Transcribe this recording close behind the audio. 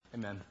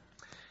Amen.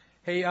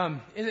 Hey,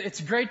 it's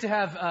great to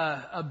have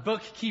a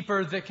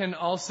bookkeeper that can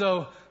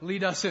also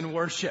lead us in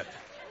worship.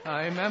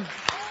 Amen.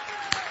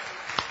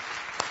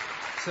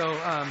 So,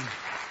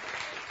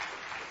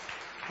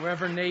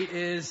 wherever Nate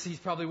is, he's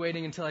probably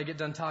waiting until I get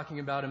done talking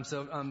about him.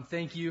 So,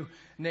 thank you,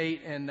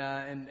 Nate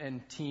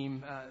and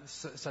team.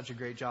 Such a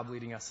great job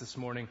leading us this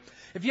morning.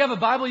 If you have a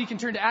Bible, you can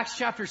turn to Acts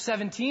chapter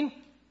 17.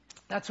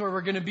 That's where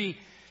we're going to be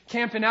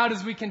camping out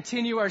as we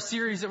continue our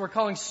series that we're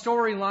calling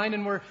Storyline,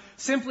 and we're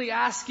simply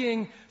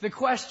asking the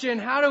question,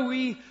 how do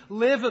we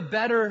live a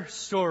better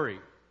story?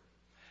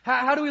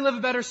 How do we live a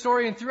better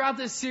story? And throughout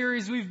this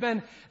series,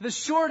 the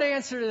short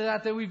answer to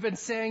that we've been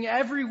saying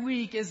every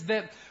week is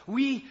that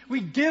we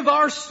give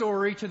our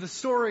story to the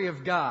story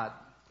of God.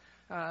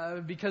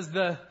 Because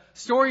the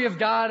story of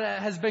God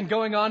has been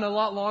going on a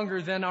lot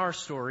longer than our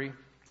story.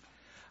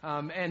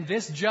 And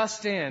this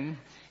just in,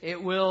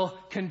 it will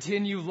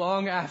continue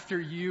long after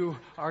you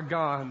are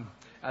gone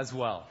as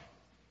well.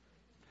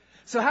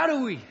 So how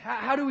do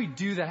we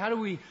do that? How do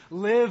we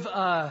live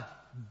a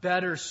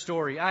better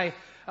story? I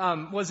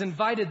was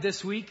invited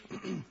this week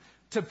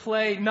to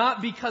play,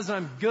 not because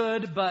I'm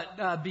good,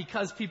 but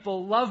because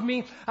people love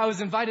me. I was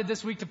invited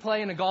this week to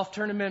play in a golf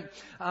tournament.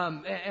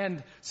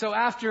 And so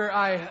after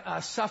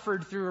I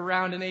suffered through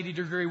around an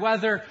 80-degree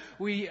weather,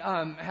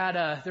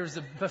 there was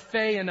a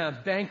buffet and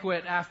a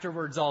banquet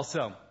afterwards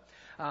also.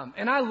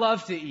 And I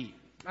love to eat.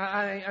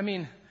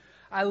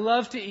 I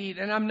love to eat,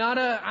 and I'm not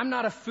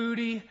a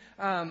foodie.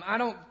 I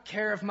don't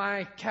care if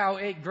my cow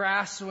ate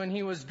grass when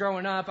he was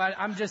growing up.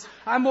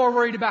 I'm more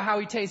worried about how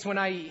he tastes when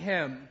I eat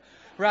him,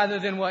 rather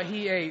than what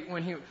he ate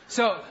when he.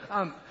 So,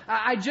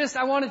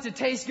 I want it to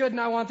taste good, and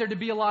I want there to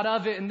be a lot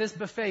of it, and this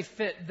buffet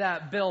fit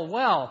that bill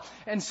well.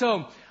 And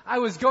so I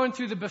was going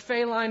through the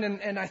buffet line,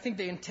 and I think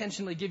they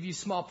intentionally give you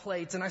small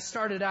plates. And I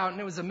started out, and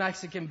it was a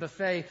Mexican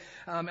buffet,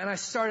 and I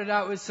started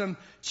out with some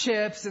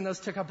chips, and those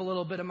took up a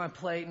little bit of my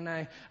plate, and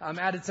I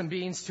added some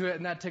beans to it,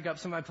 and that took up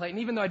some of my plate. And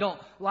even though I don't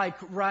like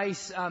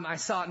rice, I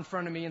saw it in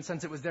front of me, and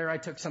since it was there, I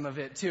took some of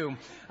it too.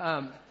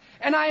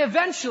 And I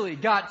eventually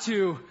got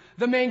to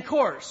the main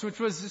course, which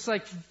was just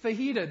like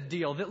fajita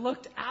deal that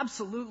looked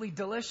absolutely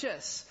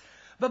delicious.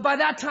 But by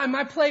that time,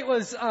 my plate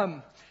was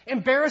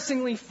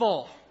embarrassingly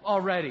full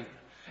already.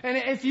 And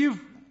if you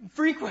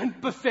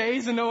frequent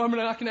buffets, and no, I'm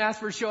not going to ask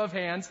for a show of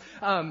hands,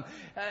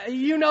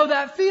 you know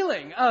that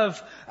feeling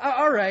of,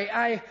 all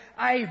right,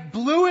 I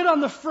blew it on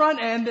the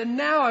front end, and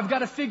now I've got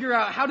to figure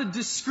out how to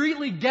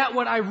discreetly get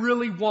what I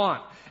really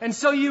want. And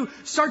so you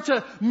start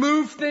to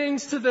move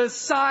things to the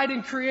side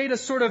and create a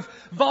sort of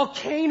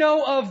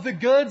volcano of the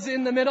goods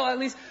in the middle, at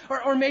least.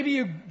 Or maybe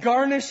you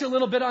garnish a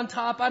little bit on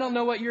top. I don't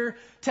know what your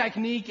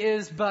technique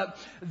is, but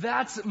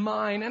that's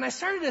mine. And I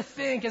started to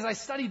think, as I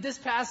studied this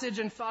passage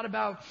and thought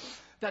about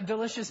that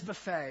delicious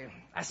buffet,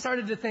 I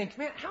started to think,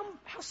 man,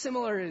 how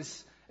similar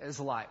is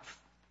life?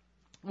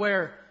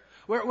 Where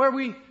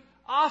we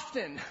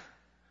often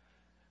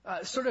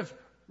sort of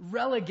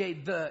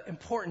relegate the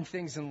important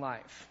things in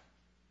life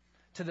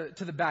to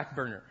the back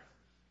burner,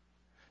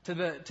 to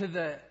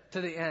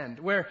the end,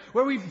 where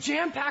we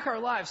jam-pack our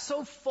lives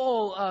so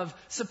full of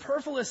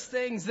superfluous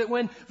things that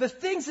when the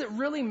things that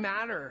really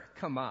matter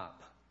come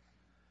up,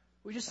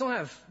 we just don't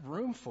have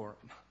room for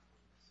them.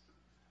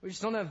 We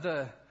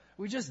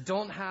just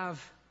don't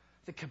have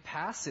the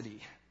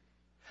capacity.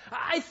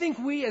 I think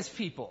we as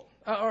people,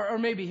 or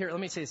maybe here, let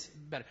me say this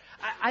better.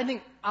 I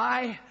think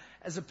I,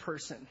 as a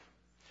person,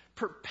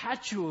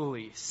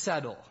 perpetually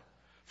settle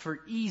for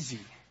easy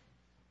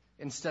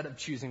instead of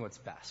choosing what's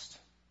best.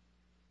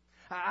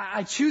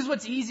 I choose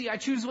what's easy, I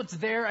choose what's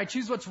there, I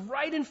choose what's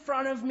right in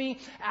front of me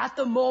at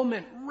the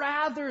moment,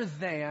 rather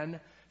than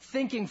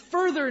thinking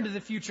further into the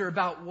future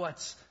about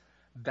what's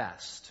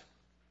best.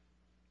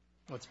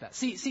 What's best?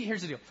 See,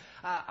 here's the deal.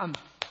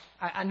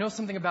 I know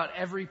something about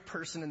every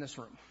person in this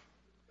room.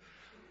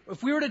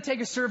 If we were to take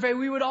a survey,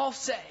 we would all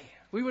say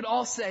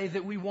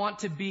that we want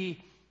to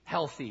be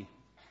healthy.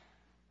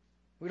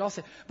 We'd all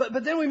say,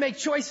 but then we make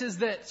choices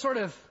that sort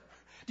of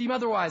deem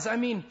otherwise.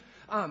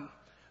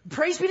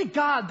 Praise be to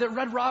God that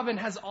Red Robin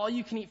has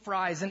all-you-can-eat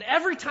fries, and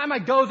every time I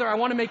go there, I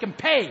want to make him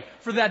pay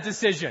for that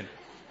decision.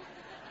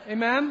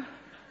 Amen?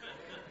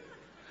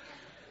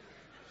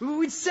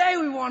 We'd say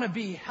we want to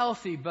be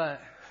healthy,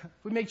 but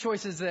we make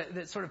choices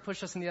that sort of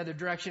push us in the other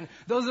direction.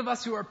 Those of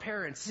us who are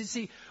parents, you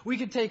see, we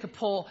could take a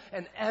poll,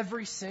 and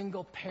every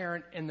single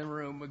parent in the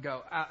room would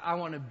go, I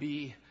want to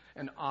be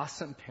an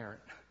awesome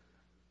parent.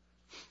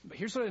 But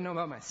here's what I know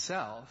about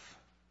myself,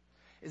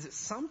 is that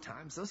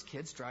sometimes those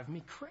kids drive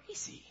me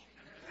crazy.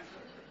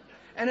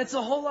 And it's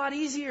a whole lot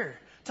easier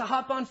to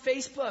hop on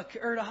Facebook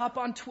or to hop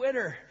on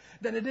Twitter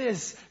than it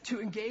is to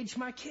engage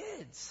my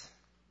kids.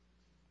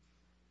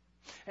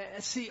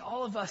 And see,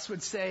 all of us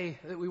would say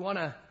that we want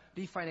to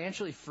be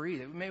financially free,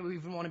 that maybe we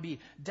even want to be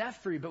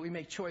debt-free, but we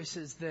make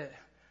choices that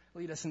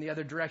lead us in the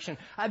other direction.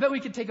 I bet we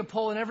could take a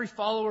poll, and every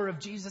follower of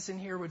Jesus in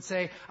here would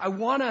say, I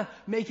want to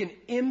make an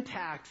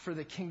impact for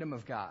the kingdom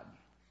of God.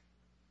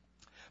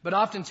 But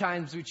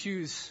oftentimes we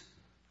choose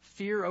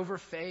fear over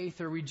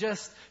faith, or we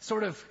just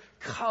sort of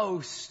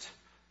coast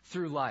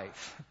through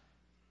life.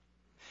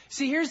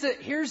 See, here's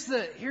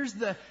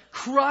the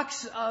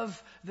crux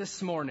of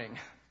this morning.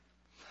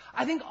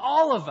 I think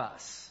all of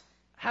us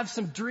have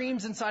some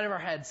dreams inside of our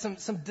heads,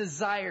 some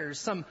desires,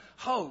 some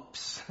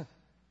hopes.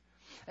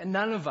 And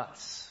none of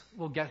us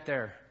will get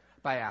there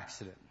by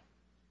accident.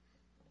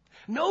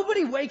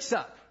 Nobody wakes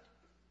up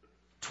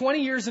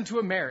 20 years into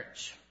a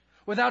marriage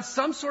without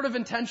some sort of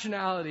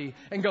intentionality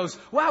and goes,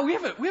 wow, we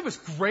have a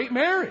great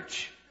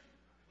marriage.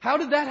 How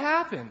did that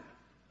happen?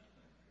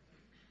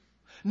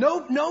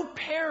 No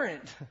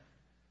parent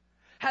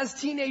has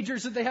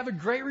teenagers that they have a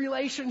great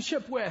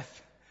relationship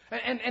with.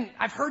 And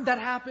I've heard that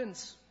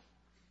happens.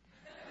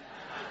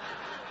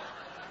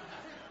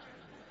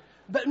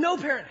 But no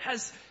parent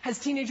has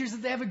teenagers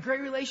that they have a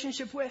great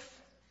relationship with.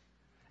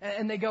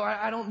 And they go,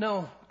 I don't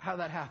know how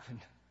that happened.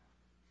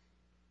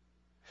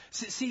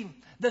 See,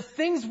 the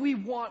things we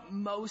want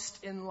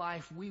most in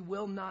life, we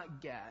will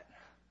not get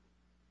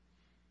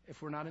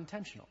if we're not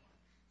intentional.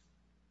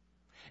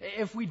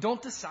 If we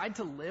don't decide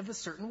to live a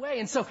certain way.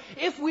 And so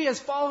if we as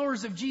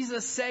followers of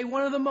Jesus say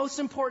one of the most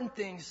important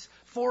things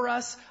for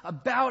us,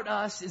 about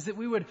us, is that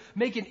we would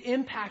make an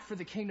impact for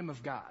the kingdom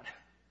of God,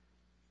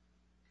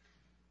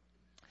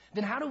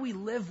 then how do we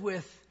live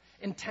with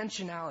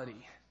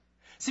intentionality?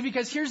 See,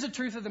 because here's the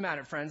truth of the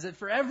matter, friends, that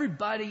for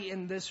everybody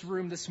in this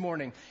room this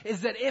morning,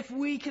 is that if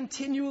we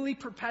continually,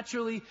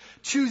 perpetually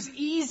choose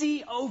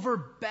easy over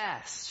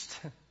best,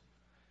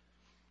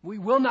 we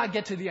will not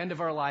get to the end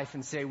of our life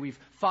and say we've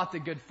fought the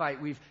good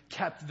fight, we've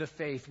kept the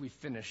faith, we've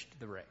finished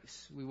the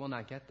race. We will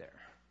not get there.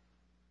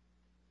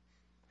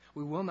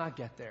 We will not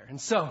get there.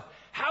 And so,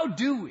 how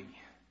do we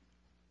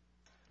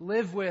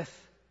live with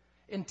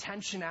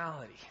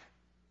intentionality?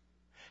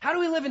 How do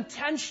we live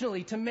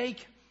intentionally to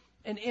make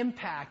an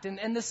impact?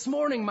 And this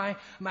morning, my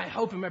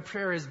hope and my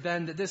prayer has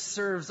been that this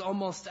serves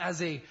almost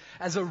as a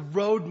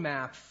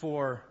roadmap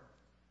for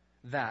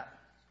that.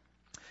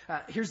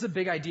 Here's the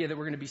big idea that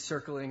we're going to be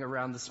circling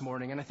around this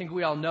morning, and I think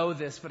we all know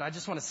this, but I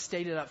just want to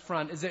state it up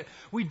front, is that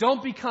we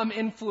don't become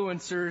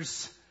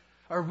influencers,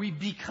 or we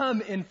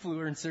become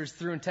influencers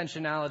through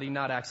intentionality,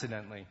 not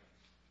accidentally.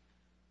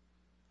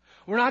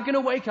 We're not going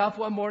to wake up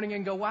one morning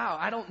and go, wow,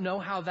 I don't know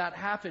how that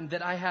happened,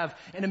 that I have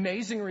an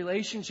amazing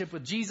relationship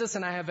with Jesus,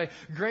 and I have a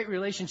great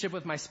relationship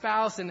with my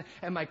spouse, and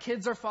my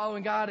kids are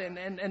following God,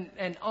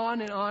 and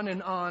on and on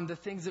and on. The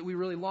things that we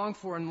really long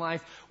for in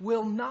life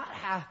will not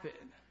happen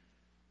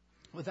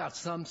without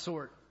some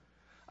sort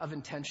of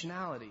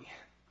intentionality.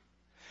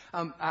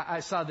 I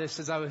saw this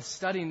as I was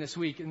studying this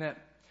week, in that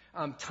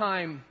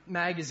Time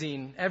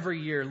magazine every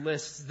year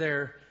lists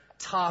their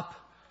top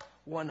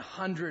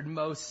 100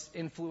 most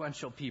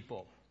influential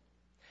people.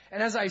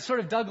 And as I sort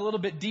of dug a little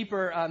bit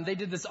deeper, they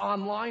did this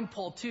online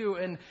poll too,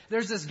 and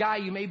there's this guy,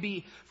 you may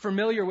be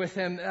familiar with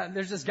him,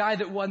 there's this guy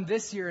that won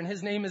this year, and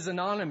his name is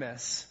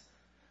Anonymous.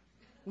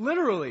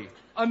 Literally,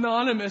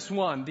 Anonymous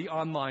won the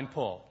online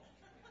poll.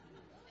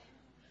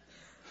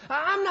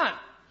 I'm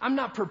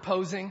not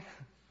proposing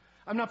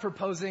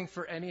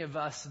for any of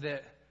us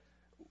that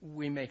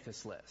we make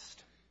this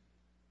list.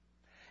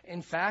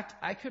 In fact,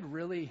 it'd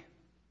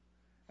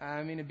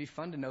be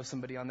fun to know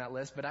somebody on that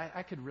list, but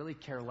I could really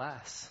care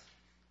less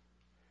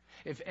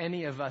if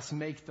any of us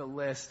make the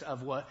list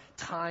of what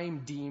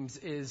Time deems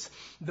is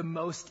the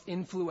most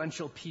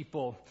influential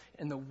people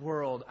in the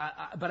world.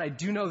 But I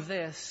do know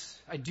this,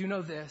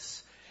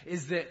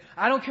 is that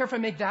I don't care if I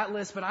make that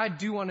list, but I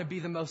do want to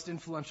be the most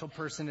influential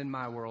person in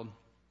my world.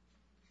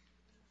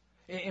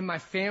 In my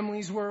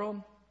family's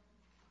world,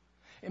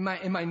 in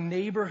my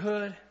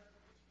neighborhood,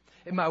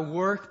 in my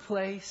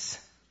workplace.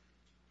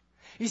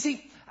 You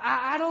see,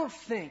 I don't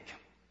think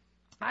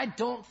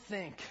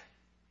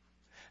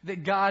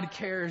that God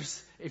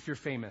cares if you're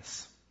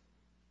famous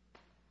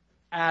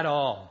at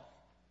all.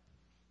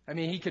 I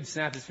mean, he could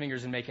snap his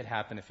fingers and make it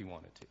happen if he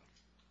wanted to.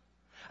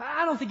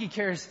 I don't think he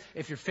cares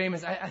if you're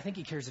famous. I think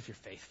he cares if you're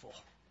faithful.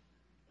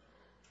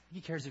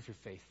 He cares if you're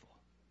faithful.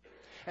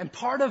 And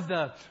part of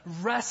the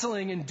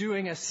wrestling and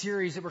doing a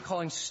series that we're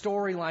calling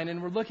Storyline,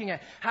 and we're looking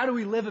at how do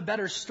we live a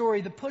better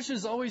story, the push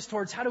is always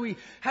towards how do we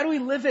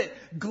live it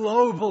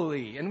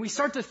globally? And we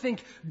start to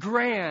think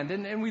grand,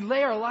 and we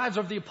lay our lives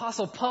over the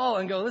Apostle Paul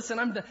and go, listen,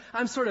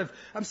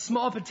 I'm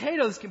small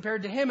potatoes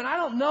compared to him, and I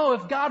don't know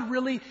if God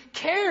really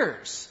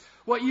cares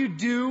what you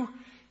do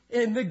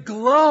in the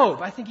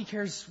globe. I think he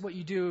cares what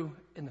you do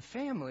in the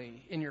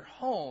family, in your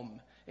home,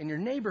 in your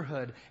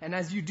neighborhood. And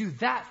as you do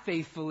that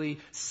faithfully,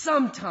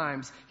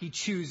 sometimes he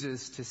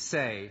chooses to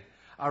say,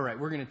 all right,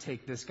 we're going to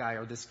take this guy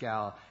or this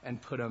gal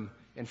and put them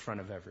in front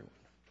of everyone.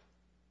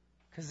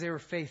 Because they were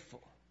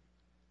faithful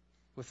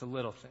with the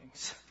little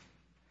things.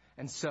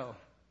 And so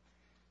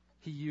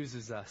he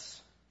uses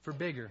us for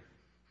bigger.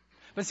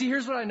 But see,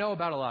 here's what I know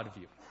about a lot of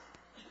you.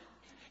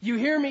 You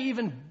hear me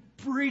even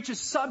breach a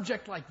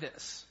subject like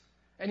this,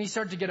 and you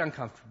start to get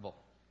uncomfortable.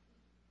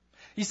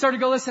 You start to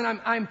go, listen,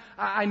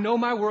 I know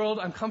my world,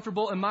 I'm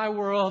comfortable in my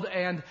world,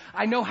 and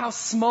I know how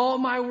small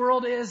my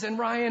world is, and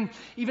Ryan,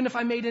 even if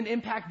I made an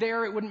impact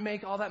there, it wouldn't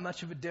make all that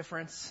much of a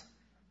difference.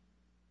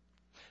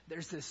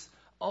 There's this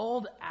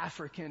old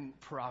African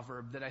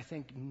proverb that I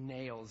think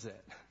nails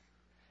it.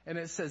 And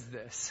it says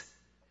this: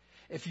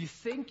 if you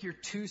think you're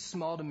too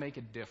small to make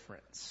a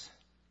difference,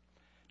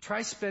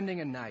 try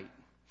spending a night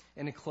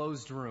in a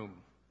closed room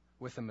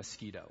with a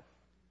mosquito.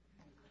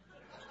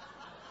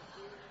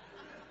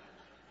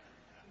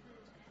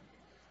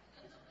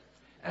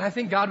 And I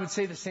think God would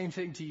say the same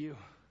thing to you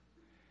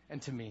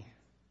and to me.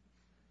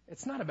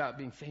 It's not about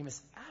being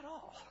famous at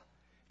all.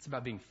 It's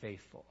about being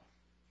faithful.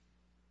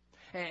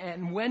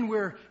 And when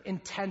we're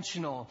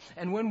intentional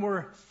and when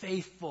we're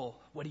faithful,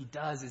 what he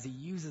does is he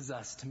uses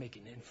us to make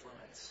an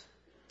influence,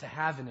 to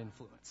have an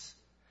influence.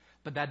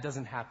 But that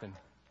doesn't happen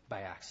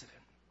by accident.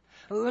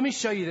 Let me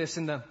show you this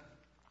in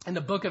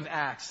the book of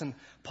Acts, and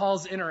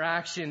Paul's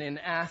interaction in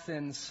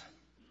Athens,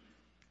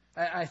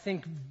 I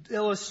think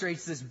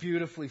illustrates this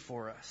beautifully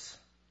for us.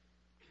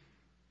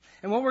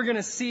 And what we're going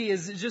to see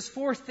is just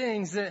 4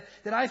 things that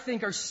I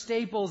think are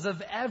staples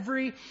of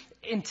every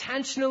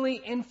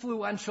intentionally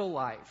influential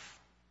life.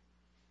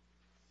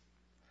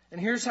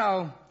 And here's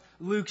how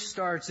Luke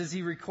starts as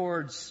he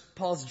records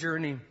Paul's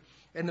journey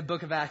in the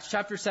book of Acts,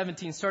 chapter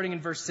 17, starting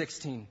in verse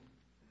 16.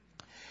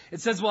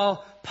 It says,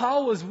 while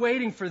Paul was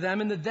waiting for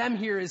them, and the them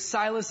here is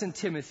Silas and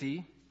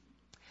Timothy,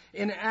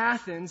 in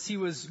Athens he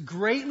was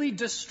greatly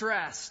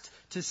distressed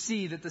to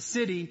see that the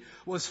city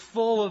was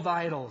full of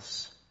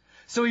idols.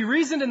 So he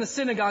reasoned in the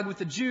synagogue with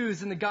the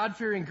Jews and the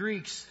God-fearing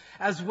Greeks,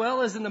 as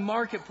well as in the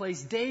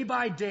marketplace day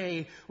by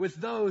day with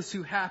those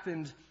who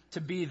happened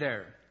to be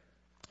there.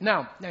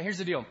 Now here's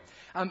the deal.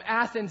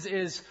 Athens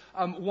is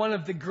one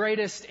of the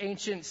greatest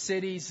ancient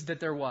cities that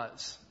there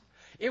was.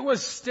 It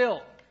was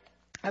still,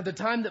 at the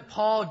time that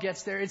Paul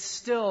gets there, it's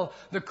still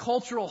the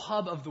cultural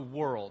hub of the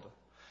world.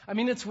 I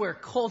mean, it's where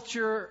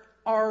culture,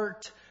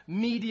 art,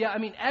 media,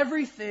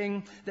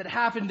 everything that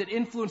happened that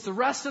influenced the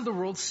rest of the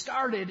world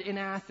started in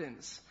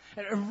Athens.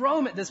 And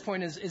Rome at this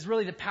point is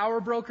really the power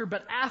broker,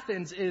 but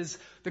Athens is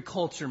the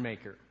culture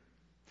maker.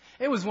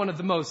 It was one of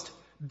the most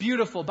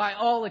beautiful, by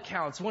all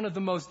accounts, one of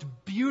the most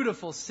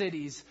beautiful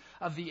cities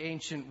of the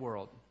ancient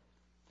world.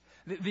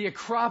 The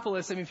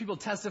Acropolis, people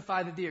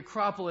testify that the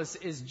Acropolis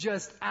is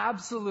just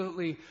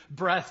absolutely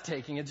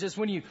breathtaking. It's just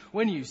when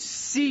you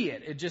see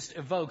it, it just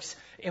evokes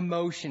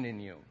emotion in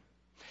you.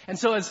 And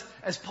so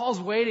as Paul's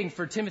waiting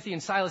for Timothy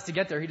and Silas to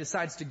get there, he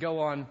decides to go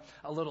on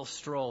a little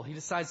stroll. He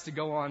decides to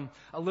go on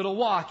a little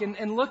walk.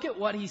 And look at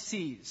what he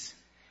sees.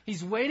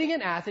 He's waiting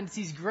in Athens.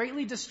 He's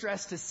greatly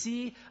distressed to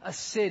see a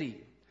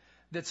city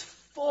that's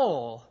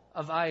full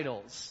of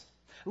idols.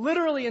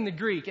 Literally in the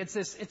Greek, it's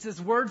this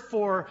word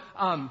for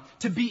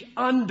to be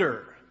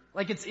under.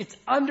 Like it's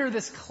under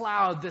this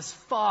cloud, this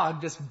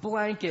fog, this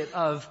blanket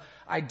of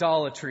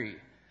idolatry.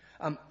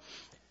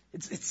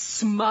 It's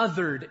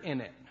smothered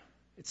in it.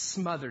 It's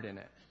smothered in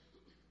it.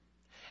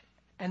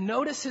 And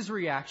notice his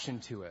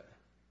reaction to it.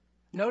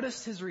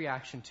 Notice his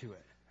reaction to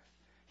it.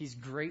 He's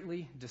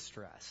greatly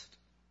distressed.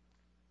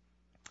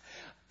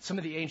 Some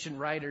of the ancient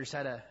writers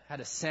had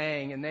a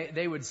saying, and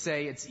they would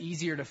say it's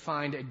easier to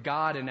find a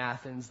god in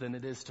Athens than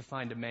it is to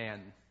find a man.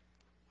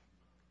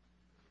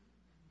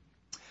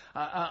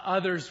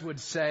 Others would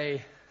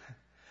say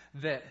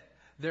that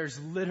there's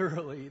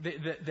literally,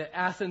 that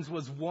Athens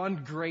was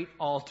one great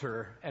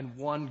altar and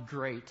one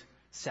great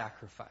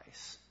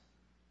sacrifice.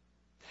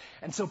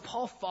 And so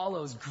Paul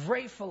follows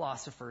great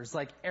philosophers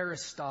like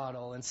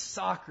Aristotle and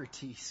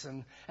Socrates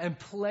and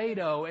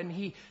Plato, and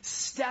he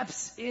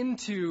steps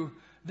into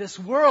this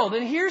world.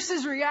 And here's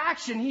his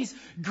reaction. He's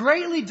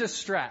greatly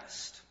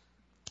distressed.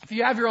 If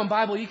you have your own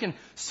Bible, you can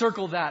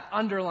circle that,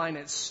 underline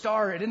it,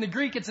 star it. In the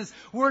Greek, it's this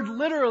word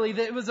literally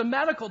that it was a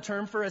medical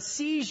term for a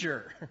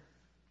seizure.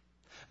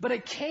 But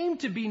it came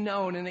to be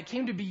known and it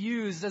came to be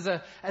used as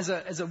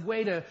a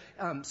way to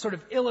sort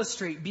of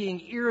illustrate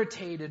being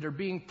irritated or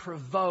being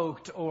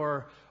provoked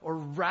or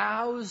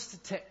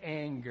roused to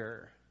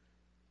anger.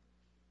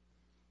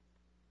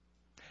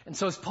 And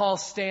so as Paul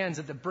stands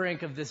at the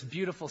brink of this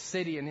beautiful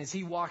city, and as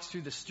he walks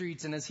through the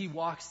streets and as he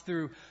walks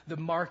through the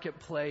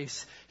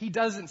marketplace, he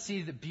doesn't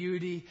see the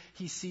beauty,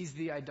 he sees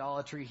the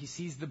idolatry, he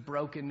sees the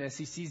brokenness,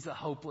 he sees the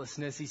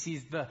hopelessness, he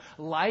sees the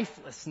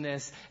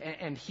lifelessness,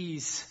 and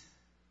he's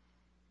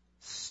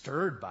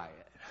stirred by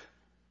it.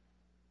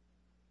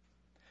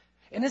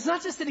 And it's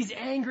not just that he's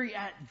angry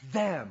at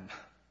them,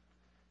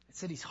 it's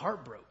that he's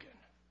heartbroken.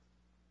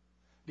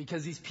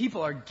 Because these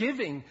people are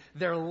giving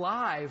their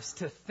lives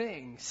to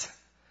things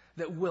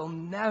that will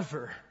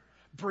never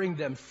bring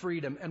them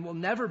freedom and will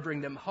never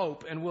bring them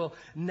hope and will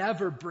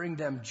never bring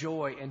them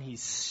joy, and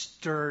he's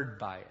stirred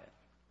by it.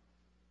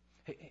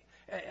 Hey,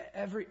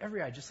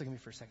 every eye, just look at me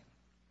for a second.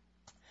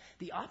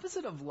 The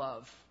opposite of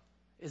love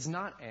is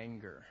not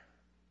anger.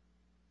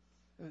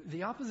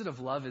 The opposite of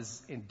love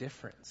is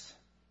indifference.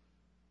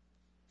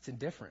 It's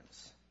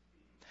indifference.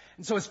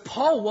 And so as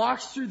Paul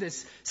walks through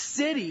this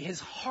city, his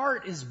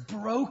heart is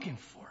broken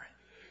for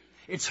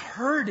it. It's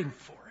hurting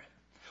for it.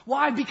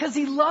 Why? Because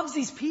he loves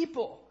these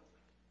people.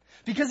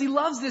 Because he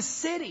loves this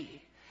city.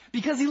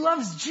 Because he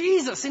loves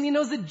Jesus, and he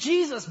knows that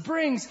Jesus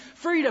brings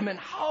freedom and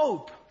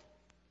hope.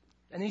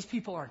 And these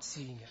people aren't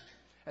seeing it.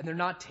 and they're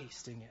not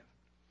tasting it,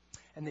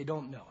 and they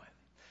don't know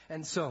it.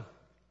 And so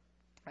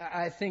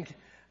I think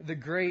the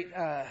great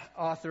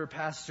author,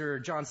 Pastor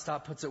John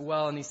Stott puts it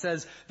well, and he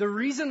says, the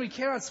reason we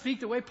cannot speak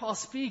the way Paul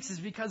speaks is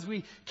because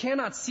we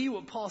cannot see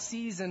what Paul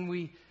sees, and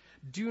we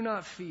do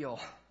not feel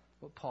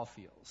what Paul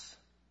feels.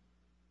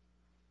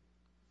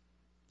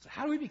 So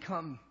how do we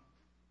become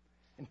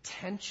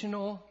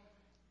intentional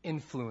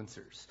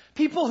influencers?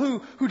 People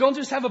who don't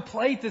just have a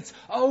plate that's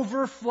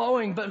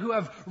overflowing, but who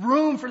have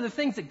room for the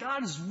things that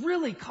God is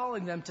really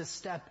calling them to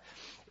step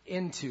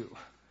into.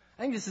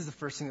 I think this is the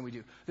first thing that we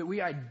do, that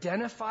we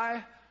identify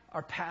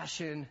our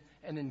passion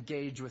and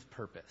engage with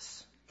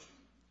purpose.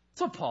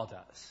 That's what Paul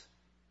does.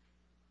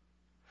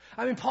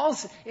 I mean,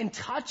 Paul's in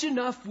touch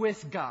enough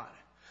with God.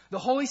 The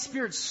Holy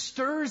Spirit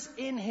stirs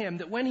in him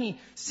that when he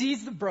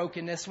sees the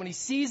brokenness, when he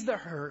sees the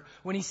hurt,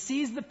 when he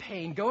sees the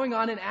pain going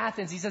on in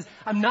Athens, he says,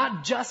 I'm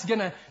not just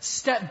going to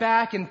step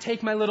back and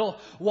take my little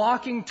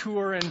walking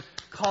tour and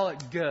call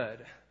it good.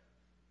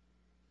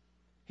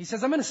 He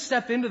says, I'm going to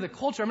step into the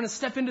culture. I'm going to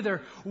step into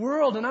their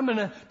world, and I'm going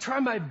to try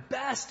my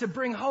best to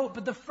bring hope.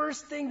 But the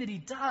first thing that he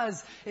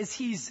does is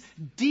he's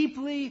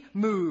deeply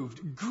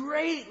moved,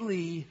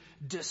 greatly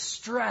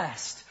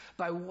distressed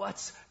by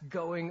what's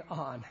going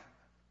on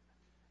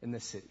in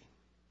this city.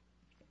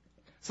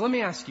 So let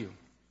me ask you,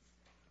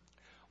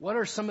 what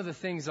are some of the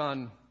things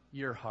on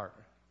your heart?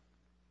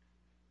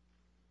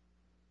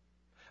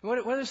 What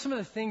are some of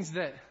the things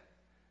that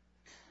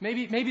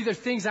maybe there are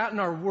things out in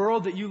our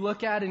world that you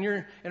look at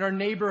in our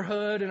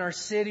neighborhood, in our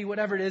city,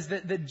 whatever it is,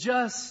 that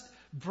just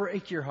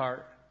break your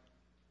heart?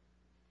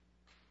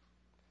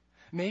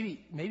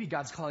 Maybe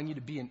God's calling you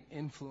to be an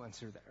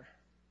influencer there.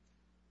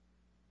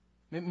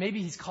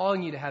 Maybe He's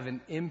calling you to have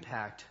an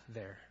impact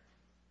there.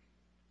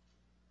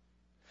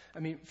 I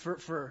mean,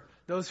 for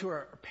those who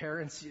are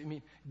parents, I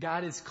mean,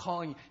 God is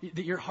calling you,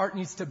 that your heart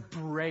needs to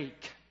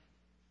break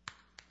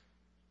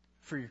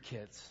for your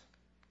kids.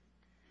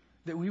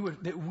 That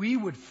we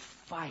would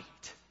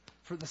fight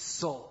for the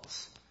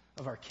souls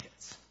of our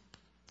kids.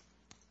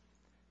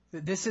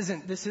 That this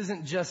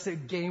isn't just a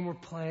game we're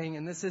playing,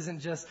 and this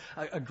isn't just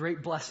a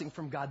great blessing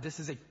from God.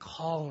 This is a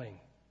calling,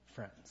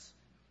 friends.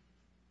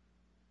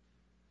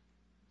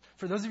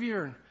 For those of you who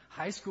are in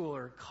high school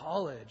or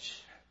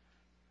college,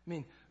 I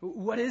mean,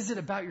 what is it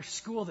about your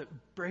school that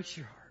breaks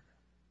your heart?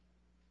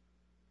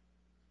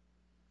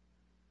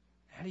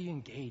 How do you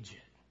engage it?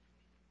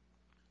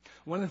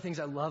 One of the things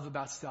I love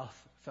about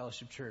South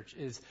Fellowship Church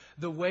is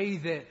the way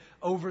that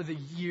over the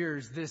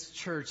years this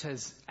church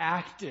has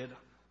acted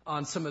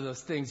on some of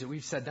those things that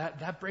we've said.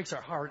 That breaks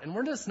our heart. And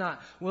we're just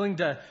not willing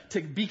to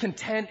be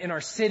content in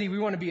our city. We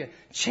want to be a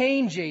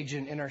change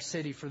agent in our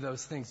city for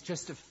those things.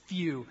 Just a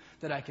few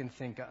that I can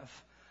think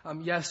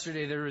of.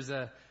 Yesterday there was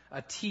a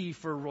tea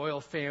for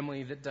Royal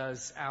Family that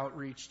does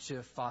outreach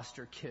to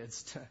foster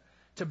kids,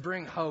 to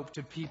bring hope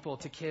to people,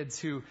 to kids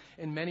who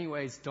in many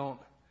ways don't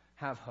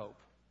have hope.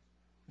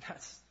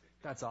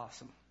 That's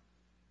awesome.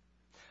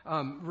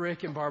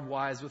 Rick and Barb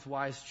Wise with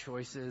Wise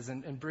Choices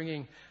and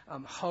bringing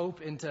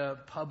hope into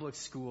public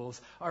schools.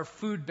 Our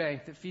food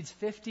bank that feeds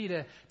 50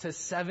 to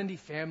 70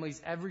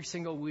 families every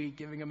single week,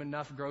 giving them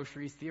enough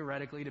groceries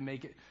theoretically to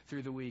make it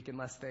through the week,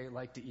 unless they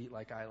like to eat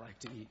like I like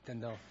to eat. Then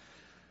they'll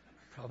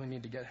probably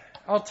need to get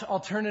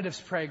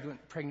Alternatives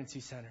Pregnancy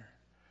Center.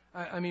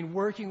 I mean,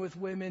 working with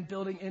women,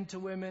 building into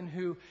women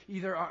who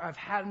either have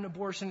had an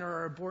abortion or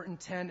are abort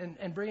intent,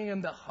 and bringing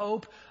them the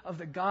hope of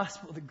the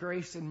gospel, the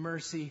grace and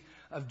mercy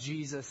of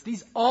Jesus.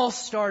 These all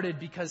started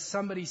because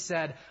somebody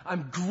said,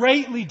 I'm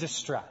greatly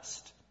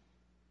distressed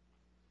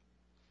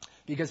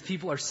because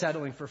people are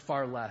settling for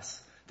far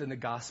less than the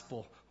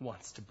gospel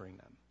wants to bring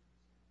them.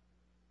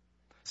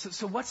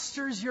 So what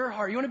stirs your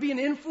heart? You want to be an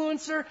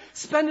influencer?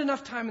 Spend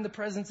enough time in the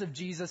presence of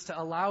Jesus to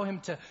allow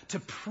Him to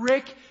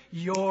prick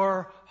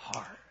your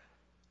heart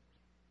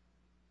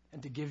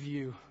and to give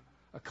you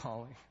a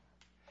calling.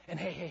 And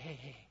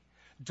hey,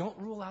 don't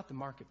rule out the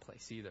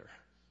marketplace either.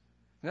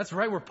 And that's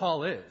right where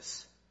Paul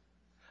is.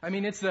 I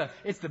mean, it's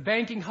the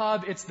banking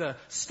hub, it's the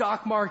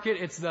stock market,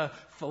 it's the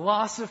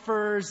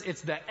philosophers,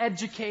 it's the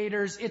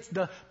educators, it's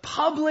the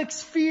public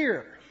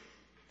sphere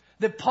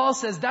that Paul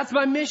says, that's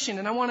my mission,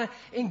 and I want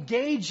to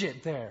engage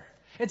it there.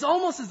 It's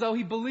almost as though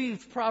he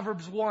believed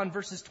Proverbs 1,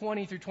 verses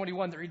 20 through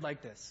 21 that read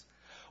like this.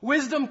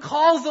 Wisdom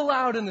calls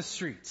aloud in the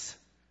streets.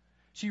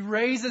 She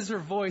raises her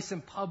voice in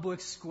public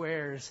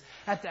squares.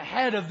 At the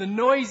head of the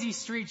noisy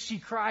streets, she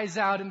cries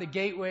out. In the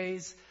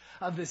gateways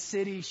of the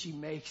city, she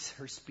makes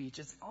her speech.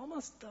 It's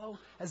almost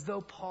as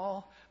though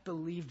Paul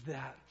believed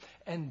that.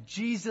 And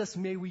Jesus,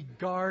 may we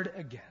guard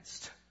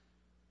against.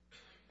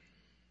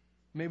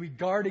 May we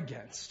guard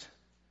against.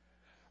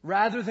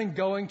 Rather than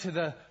going to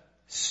the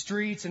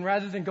streets and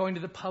rather than going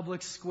to the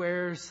public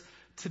squares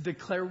to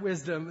declare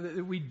wisdom,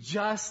 that we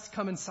just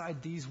come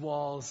inside these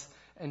walls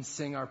and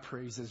sing our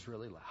praises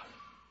really loud.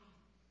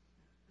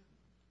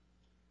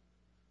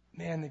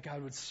 Man, that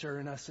God would stir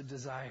in us a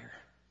desire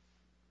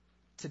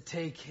to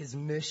take His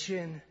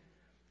mission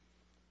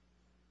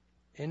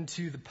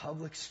into the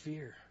public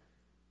sphere.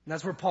 And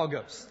that's where Paul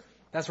goes.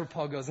 That's where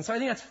Paul goes. And so I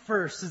think that's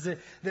first, is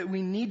that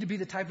we need to be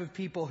the type of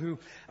people who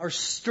are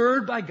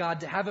stirred by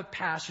God to have a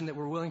passion that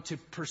we're willing to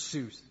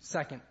pursue.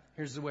 Second,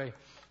 here's the way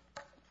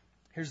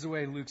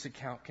Luke's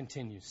account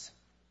continues.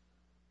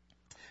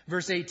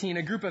 Verse 18,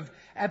 a group of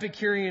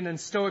Epicurean and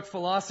Stoic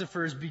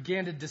philosophers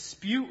began to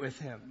dispute with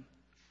him.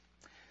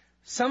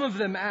 Some of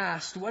them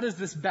asked, what is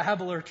this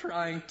babbler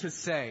trying to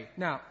say?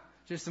 Now,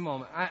 just a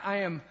moment.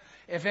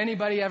 If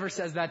anybody ever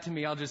says that to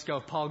me, I'll just go,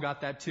 Paul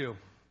got that too.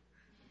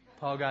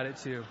 Paul got it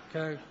too.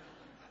 Okay.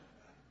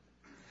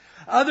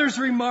 Others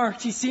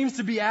remarked, he seems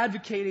to be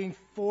advocating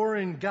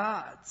foreign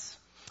gods.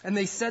 And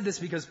they said this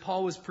because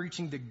Paul was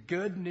preaching the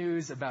good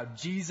news about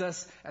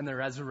Jesus and the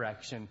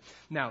resurrection.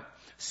 Now,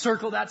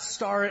 circle that,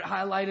 star it,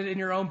 highlight it in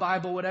your own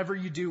Bible, whatever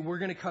you do. We're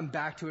going to come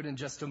back to it in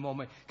just a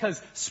moment.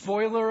 Because,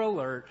 spoiler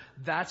alert,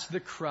 that's the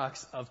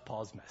crux of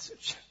Paul's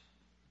message.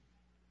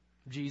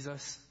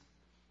 Jesus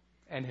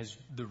and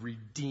the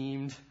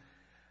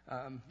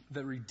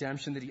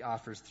redemption that he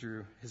offers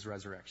through his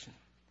resurrection.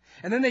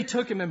 And then they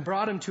took him and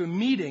brought him to a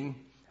meeting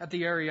at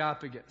the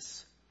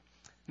Areopagus.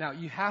 Now,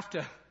 you have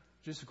to,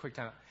 just a quick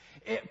time out.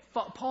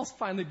 Paul's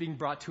finally being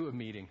brought to a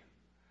meeting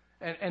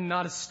and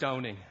not a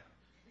stoning.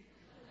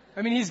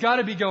 I mean, he's got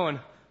to be going,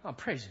 oh,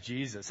 praise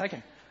Jesus. I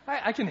can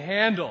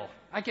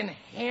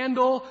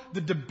handle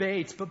the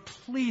debates, but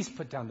please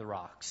put down the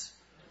rocks.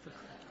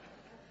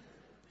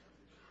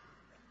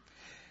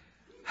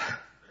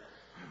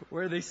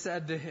 Where they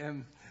said to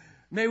him,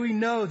 May we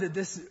know that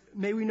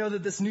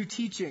this new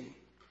teaching,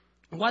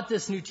 what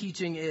this new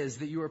teaching is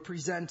that you are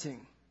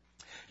presenting.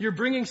 You're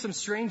bringing some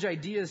strange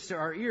ideas to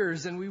our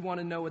ears, and we want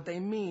to know what they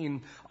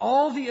mean.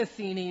 All the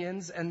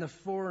Athenians and the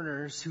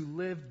foreigners who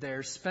lived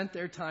there spent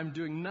their time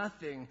doing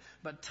nothing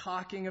but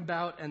talking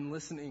about and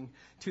listening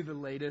to the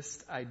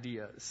latest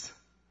ideas.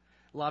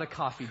 A lot of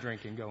coffee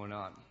drinking going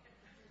on.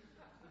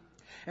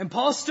 And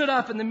Paul stood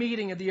up in the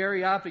meeting at the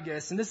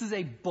Areopagus, and this is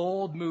a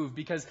bold move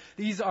because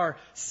these are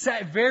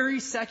very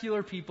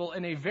secular people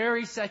in a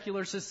very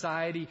secular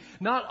society,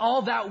 not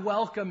all that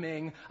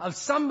welcoming of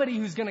somebody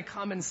who's going to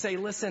come and say,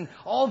 listen,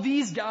 all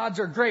these gods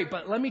are great,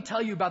 but let me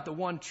tell you about the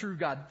one true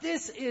God.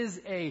 This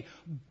is a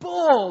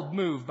bold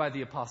move by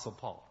the Apostle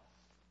Paul.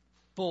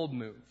 Bold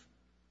move.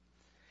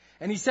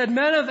 And he said,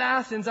 Men of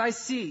Athens, I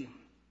see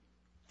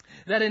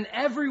that in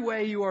every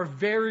way you are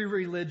very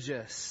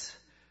religious.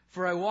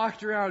 For I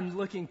walked around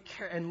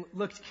and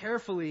looked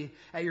carefully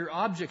at your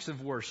objects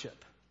of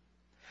worship.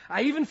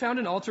 I even found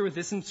an altar with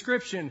this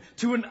inscription,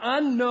 to an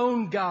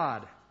unknown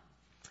God.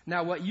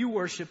 Now what you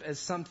worship as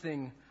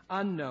something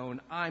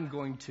unknown, I'm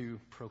going to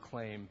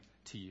proclaim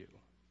to you.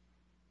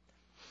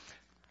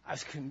 I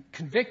was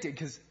convicted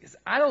because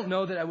I don't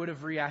know that I would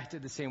have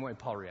reacted the same way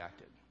Paul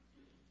reacted.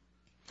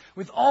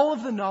 With all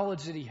of the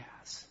knowledge that he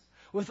has.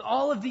 With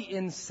all of the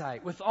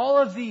insight, with all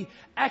of the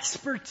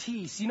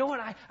expertise, you know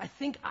what I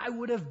think I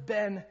would have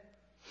been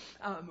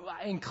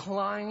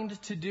inclined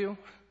to do?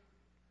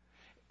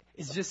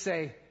 Is just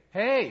say,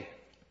 hey,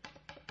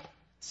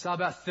 saw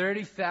about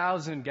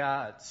 30,000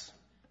 gods.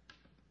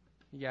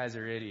 You guys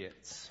are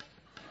idiots.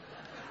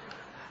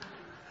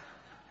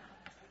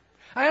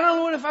 I don't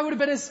know if I would have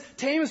been as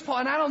tame as Paul,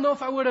 and I don't know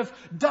if I would have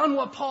done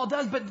what Paul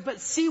does, but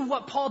see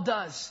what Paul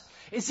does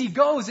is he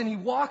goes and he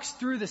walks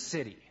through the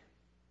city.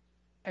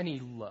 And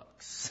he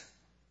looks,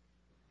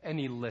 and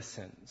he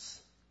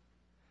listens,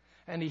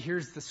 and he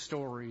hears the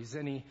stories,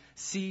 and he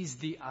sees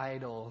the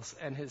idols,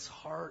 and his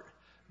heart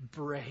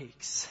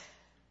breaks.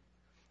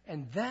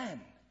 And then,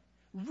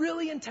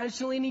 really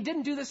intentionally, and he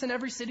didn't do this in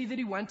every city that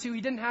he went to, he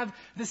didn't have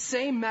the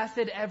same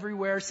method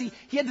everywhere. See,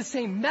 he had the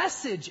same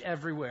message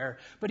everywhere,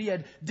 but he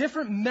had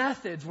different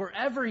methods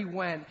wherever he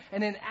went.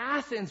 And in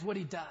Athens, what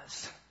he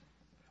does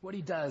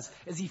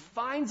is he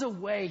finds a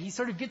way. He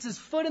sort of gets his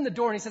foot in the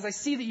door and he says, I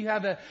see that you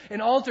have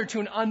an altar to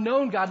an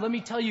unknown God. Let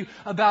me tell you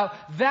about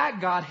that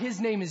God. His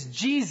name is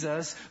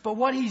Jesus. But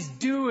what he's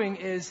doing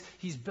is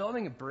he's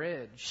building a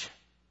bridge.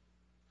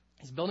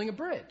 He's building a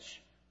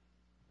bridge.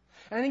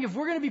 And I think if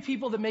we're going to be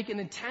people that make an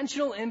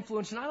intentional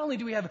influence, not only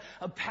do we have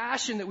a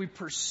passion that we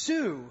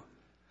pursue,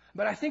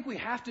 but I think we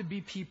have to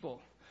be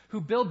people who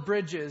build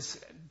bridges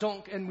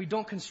and we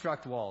don't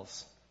construct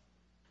walls.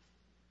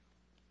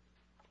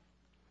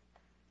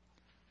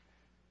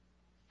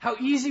 How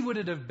easy would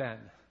it have been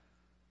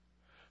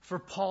for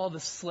Paul to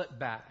slip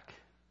back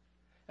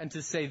and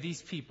to say,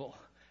 these people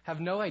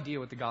have no idea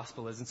what the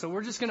gospel is. And so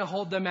we're just going to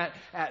hold them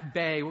at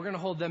bay. We're going to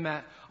hold them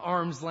at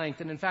arm's length.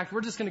 And in fact,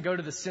 we're just going to go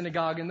to the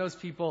synagogue and those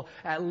people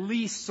at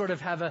least sort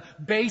of have a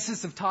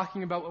basis of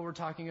talking about what we're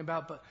talking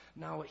about. But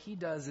now what he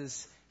does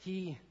is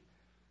he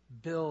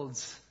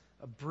builds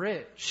a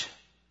bridge,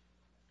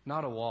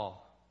 not a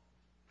wall.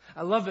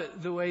 I love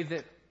it the way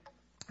that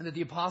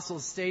the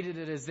apostles stated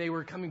it as they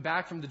were coming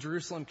back from the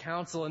Jerusalem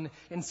council and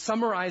in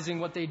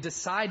summarizing what they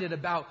decided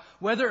about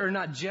whether or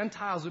not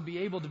Gentiles would be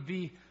able to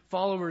be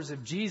followers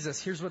of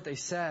Jesus. Here's what they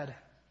said.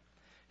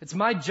 It's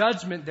my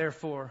judgment,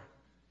 therefore,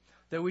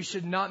 that we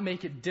should not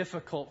make it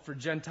difficult for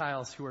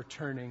Gentiles who are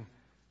turning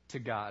to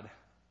God.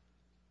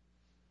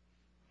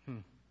 I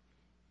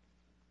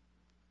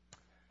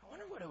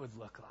wonder what it would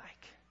look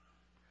like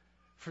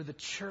for the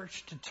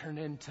church to turn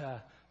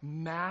into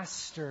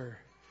master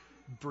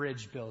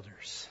bridge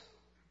builders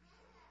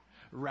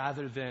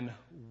rather than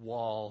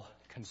wall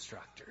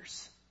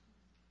constructors.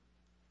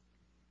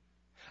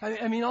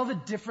 I mean, all the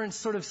different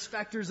sort of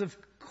specters of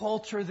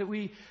culture that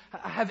we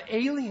have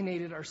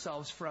alienated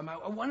ourselves from.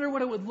 I wonder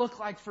what it would look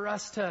like for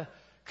us to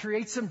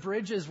create some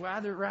bridges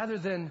rather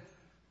than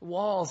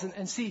walls.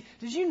 And see,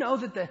 did you know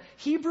that the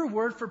Hebrew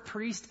word for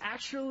priest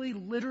actually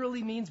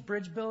literally means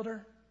bridge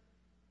builder?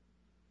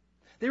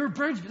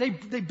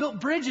 They built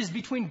bridges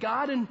between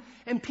God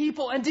and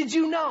people. And did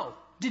you know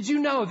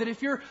that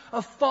if you're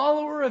a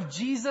follower of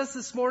Jesus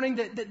this morning,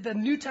 that the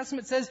New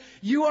Testament says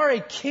you are a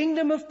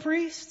kingdom of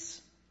priests?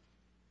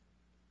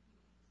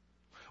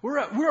 We're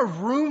a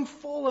room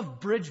full of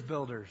bridge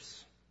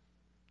builders.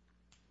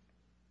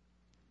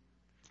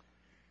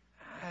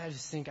 I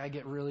just think I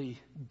get really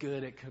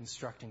good at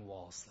constructing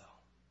walls,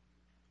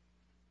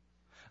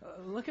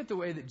 though. Look at the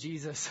way that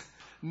Jesus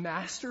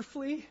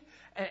masterfully,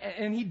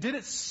 and he did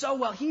it so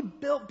well. He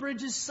built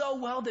bridges so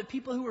well that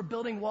people who were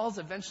building walls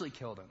eventually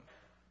killed him.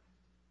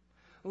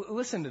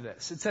 Listen to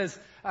this. It says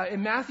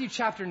in Matthew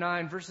chapter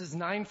 9, verses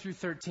 9 through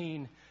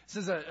 13,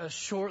 this is a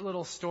short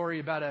little story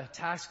about a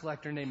tax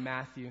collector named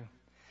Matthew.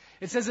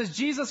 It says, as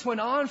Jesus went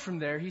on from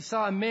there, he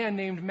saw a man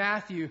named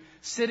Matthew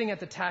sitting at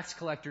the tax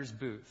collector's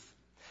booth.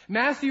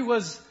 Matthew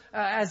was,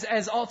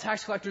 as all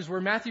tax collectors were,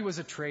 Matthew was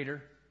a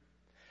traitor.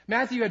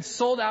 Matthew had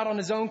sold out on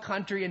his own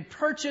country and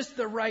purchased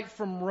the right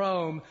from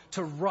Rome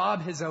to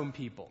rob his own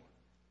people.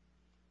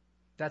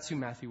 That's who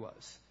Matthew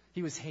was.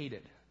 He was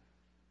hated.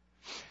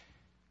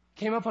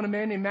 Came up on a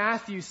man named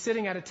Matthew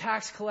sitting at a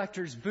tax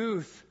collector's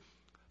booth.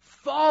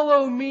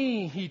 Follow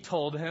me, he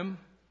told him.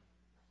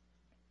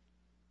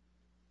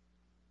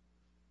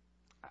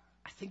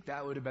 I think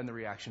that would have been the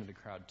reaction of the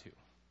crowd too.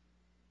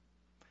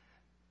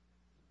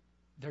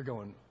 They're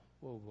going,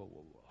 whoa, whoa,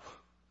 whoa, whoa.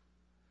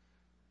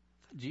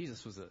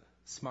 Jesus was a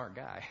smart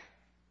guy. I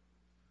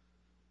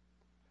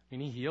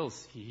mean, he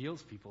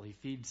heals people. He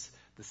feeds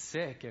the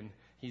sick, and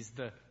he's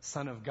the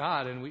Son of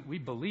God, and we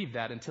believed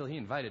that until he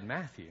invited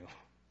Matthew.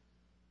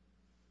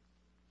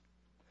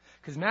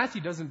 Because Matthew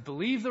doesn't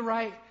believe the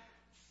right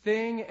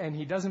thing, and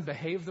he doesn't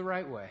behave the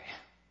right way.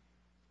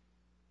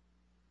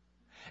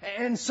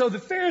 And so the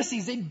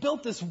Pharisees, they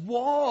built this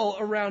wall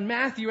around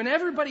Matthew and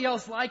everybody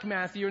else like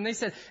Matthew. And they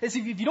said, if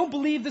you don't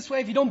believe this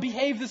way, if you don't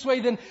behave this way,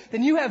 then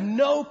you have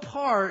no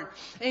part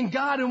in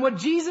God. And what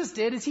Jesus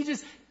did is he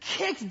just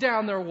kicked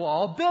down their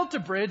wall, built a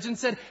bridge and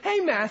said,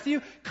 hey,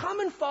 Matthew, come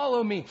and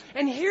follow me.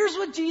 And here's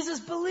what Jesus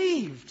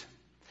believed.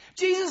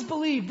 Jesus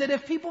believed that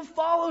if people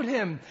followed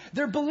him,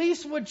 their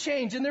beliefs would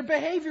change and their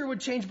behavior would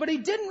change. But he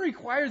didn't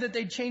require that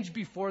they change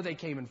before they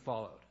came and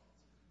followed.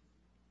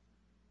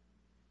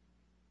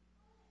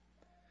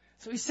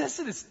 So he says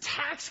to this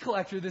tax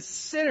collector, this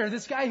sinner,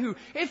 this guy who,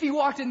 if he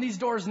walked in these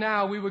doors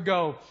now, we would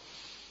go,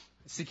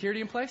 security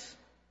in place?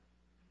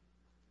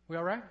 We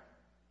all right? It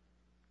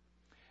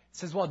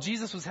says, while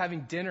Jesus was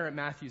having dinner at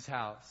Matthew's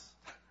house,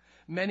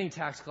 many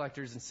tax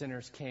collectors and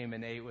sinners came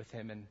and ate with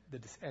him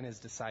and his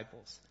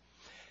disciples.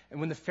 And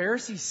when the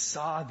Pharisees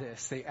saw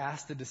this, they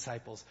asked the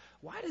disciples,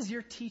 why does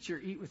your teacher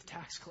eat with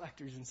tax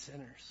collectors and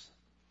sinners?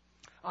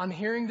 On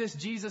hearing this,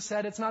 Jesus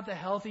said, it's not the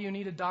healthy who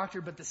need a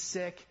doctor, but the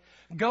sick.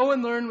 Go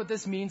and learn what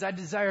this means. I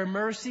desire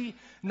mercy,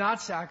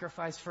 not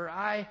sacrifice, for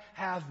I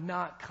have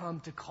not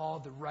come to call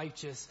the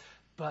righteous,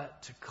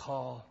 but to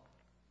call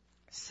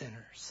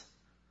sinners.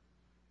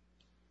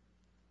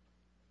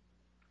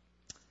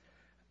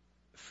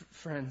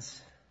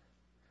 Friends,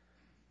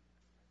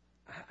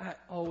 I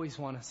always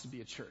want us to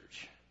be a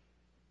church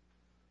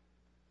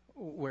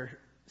where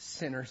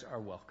sinners are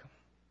welcome.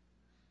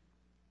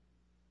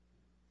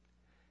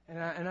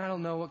 And I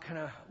don't know what kind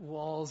of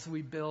walls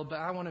we build, but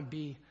I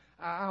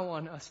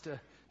want us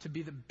to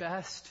be the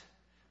best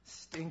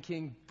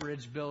stinking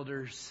bridge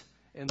builders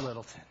in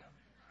Littleton.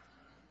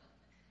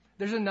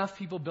 There's enough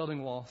people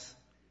building walls.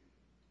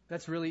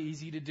 That's really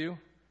easy to do.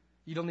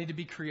 You don't need to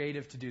be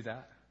creative to do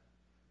that.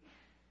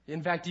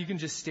 In fact, you can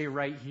just stay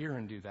right here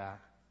and do that.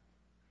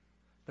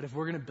 But if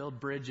we're going to build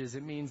bridges,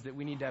 it means that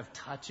we need to have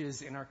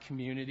touches in our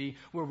community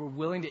where we're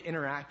willing to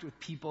interact with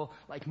people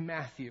like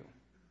Matthew,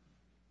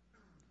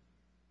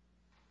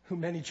 who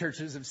many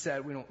churches have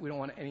said, we don't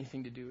want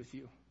anything to do with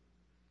you.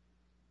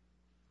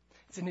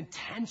 It's an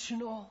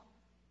intentional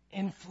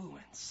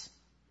influence.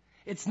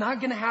 It's not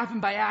going to happen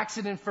by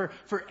accident for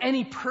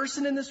any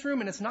person in this room,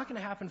 and it's not going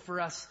to happen for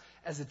us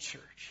as a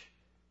church.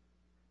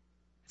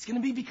 It's going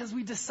to be because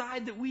we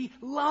decide that we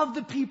love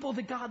the people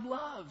that God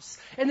loves,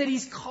 and that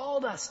He's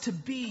called us to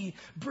be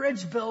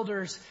bridge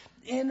builders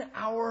in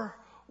our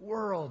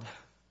world.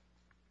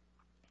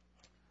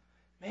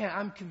 Man,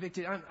 I'm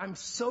convicted. I'm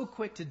so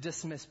quick to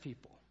dismiss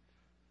people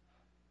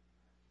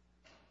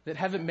that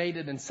haven't made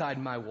it inside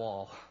my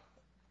wall.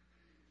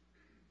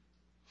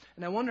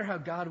 And I wonder how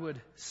God would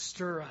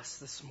stir us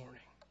this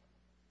morning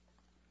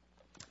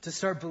to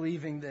start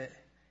believing that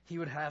He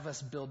would have us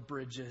build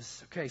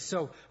bridges. Okay,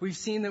 so we've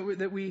seen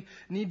that we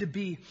need to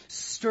be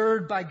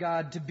stirred by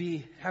God,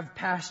 to have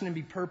passion and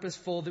be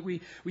purposeful, that we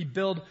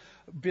build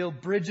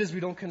bridges, we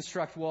don't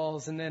construct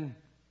walls. And then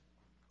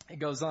it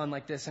goes on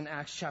like this in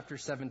Acts chapter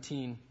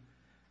 17,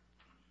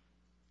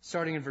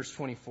 starting in verse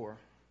 24.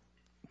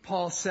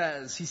 Paul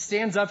says, he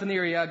stands up in the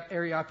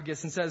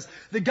Areopagus and says,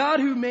 "The God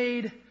who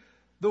made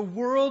the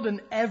world and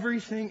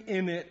everything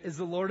in it is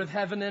the Lord of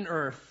heaven and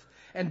earth,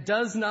 and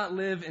does not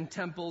live in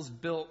temples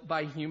built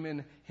by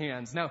human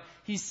hands." Now,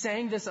 he's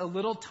saying this a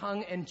little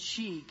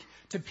tongue-in-cheek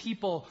to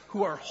people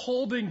who are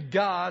holding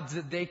gods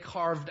that they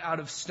carved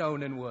out of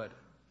stone and wood.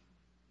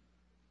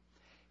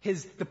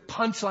 The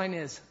punchline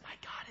is, my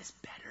God is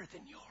better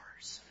than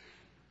yours.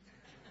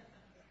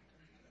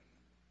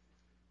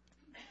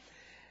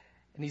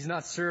 And he's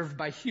not served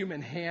by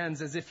human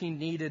hands as if he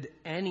needed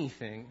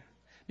anything,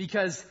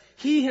 because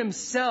he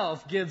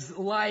himself gives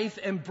life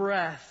and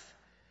breath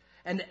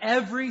and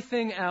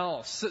everything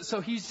else.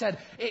 So he said,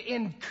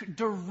 in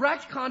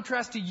direct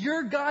contrast to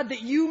your God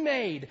that you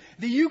made,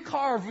 that you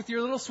carved with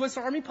your little Swiss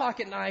Army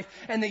pocket knife,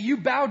 and that you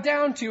bow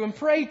down to and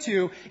pray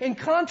to, in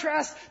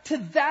contrast to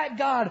that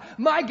God,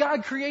 my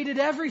God created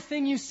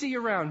everything you see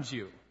around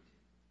you.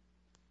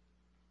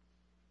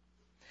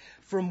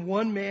 From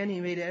one man he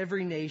made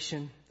every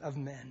nation of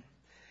men,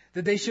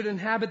 that they should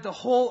inhabit the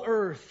whole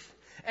earth.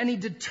 And he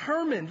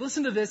determined,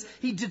 listen to this,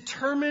 he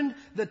determined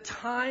the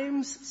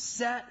times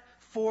set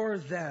for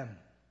them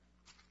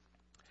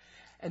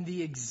and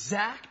the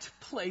exact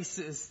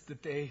places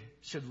that they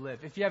should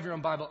live. If you have your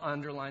own Bible,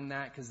 underline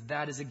that, because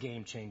that is a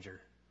game changer.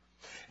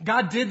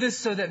 God did this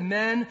so that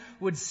men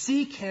would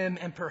seek him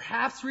and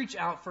perhaps reach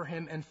out for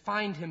him and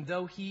find him,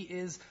 though he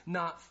is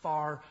not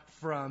far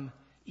from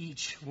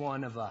each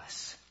one of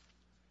us.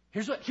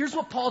 Here's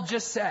what Paul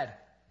just said.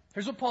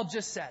 Here's what Paul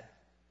just said.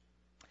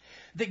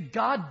 That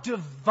God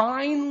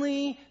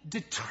divinely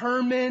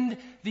determined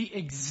the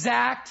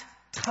exact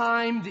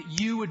time that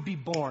you would be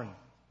born.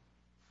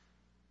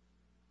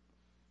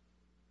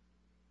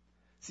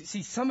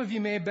 See, some of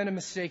you may have been a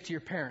mistake to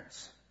your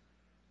parents.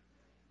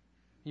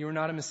 You were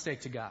not a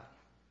mistake to God.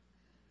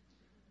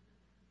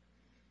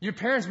 Your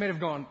parents may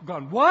have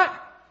gone, what?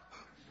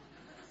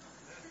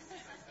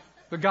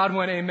 But God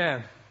went,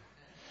 amen.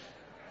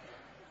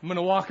 I'm going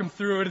to walk them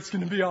through it. It's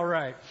going to be all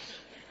right.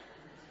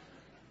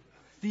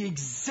 The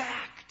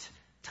exact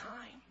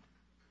time.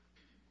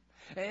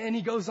 And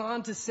he goes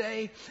on to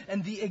say,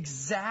 and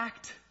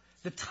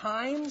the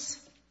times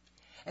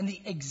and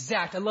the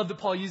exact, I love that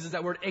Paul uses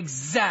that word,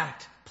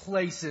 exact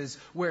places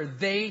where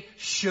they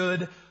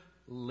should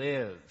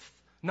live.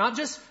 Not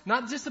just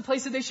the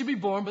place that they should be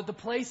born, but the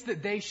place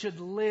that they should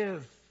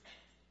live.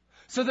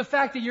 So the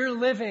fact that you're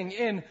living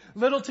in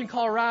Littleton,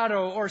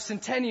 Colorado, or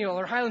Centennial,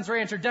 or Highlands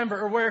Ranch, or Denver,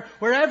 or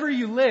wherever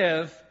you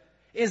live,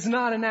 is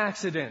not an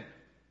accident.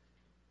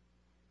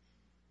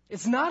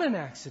 It's not an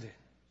accident.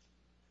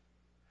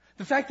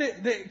 The fact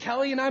that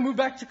Kelly and I moved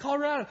back to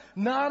Colorado,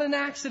 not an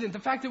accident. The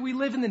fact that we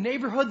live in the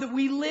neighborhood that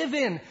we live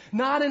in,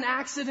 not an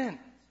accident.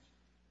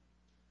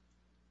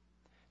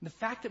 And the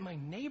fact that my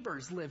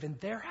neighbors live in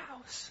their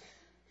house,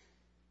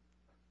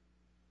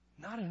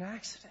 not an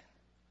accident.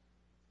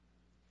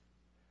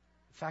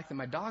 The fact that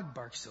my dog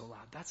barks so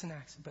loud, that's an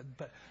accident.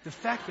 But the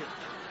fact that...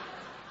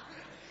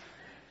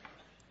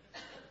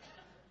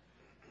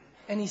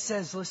 And he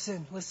says,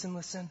 listen.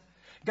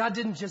 God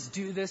didn't just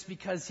do this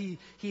because he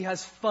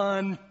has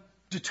fun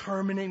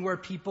determining where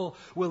people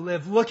will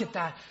live. Look at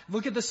that.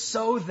 Look at the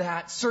so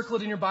that. Circle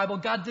it in your Bible.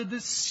 God did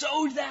this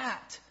so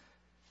that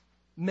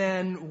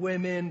men,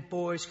 women,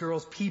 boys,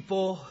 girls,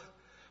 people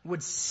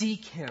would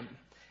seek him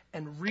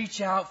and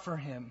reach out for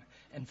him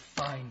and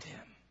find him.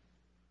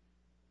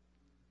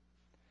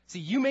 See,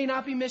 you may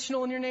not be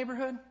missional in your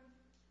neighborhood,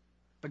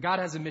 but God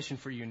has a mission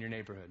for you in your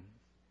neighborhood.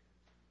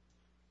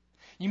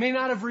 You may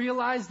not have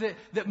realized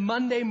that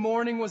Monday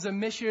morning was a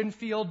mission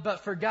field,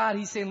 but for God,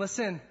 he's saying,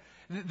 listen,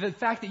 the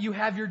fact that you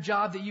have your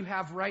job that you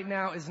have right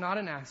now is not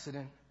an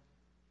accident.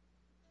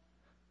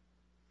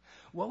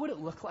 What would it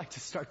look like to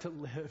start to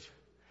live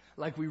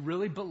like we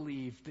really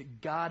believe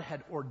that God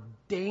had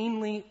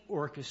ordainedly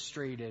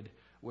orchestrated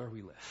where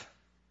we live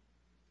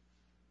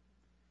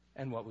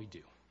and what we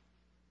do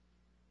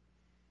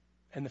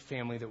and the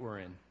family that we're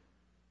in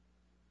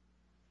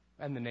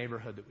and the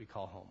neighborhood that we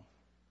call home?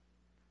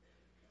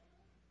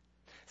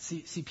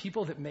 See,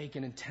 people that make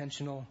an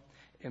intentional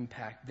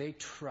impact, they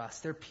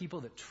trust. They're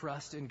people that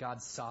trust in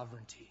God's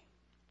sovereignty,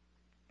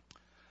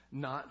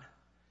 not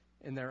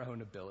in their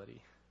own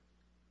ability.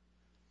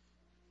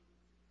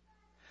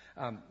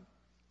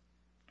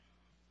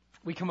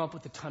 We come up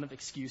with a ton of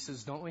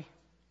excuses, don't we?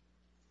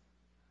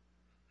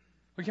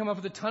 We come up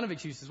with a ton of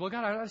excuses. Well,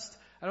 God,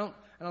 I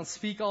don't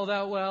speak all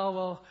that well.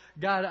 Well,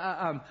 God,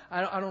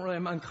 I don't really,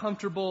 I'm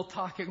uncomfortable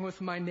talking with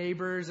my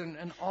neighbors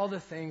and all the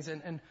things.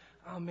 And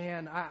oh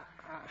man,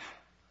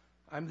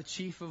 I'm the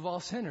chief of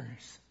all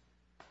sinners.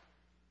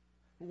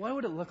 What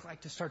would it look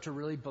like to start to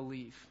really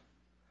believe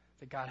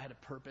that God had a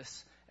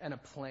purpose and a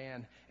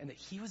plan and that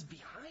he was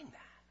behind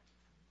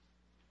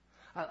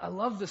that? I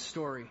love the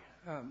story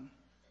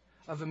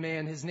of a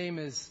man. His name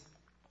is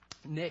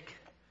Nick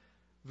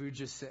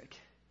Vujicic.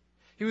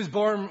 He was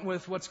born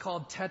with what's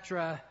called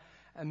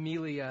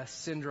tetraamelia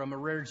syndrome, a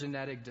rare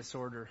genetic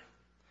disorder.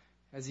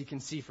 As you can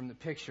see from the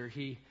picture,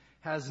 he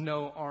has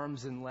no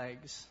arms and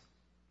legs.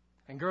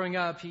 And growing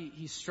up,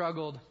 he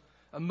struggled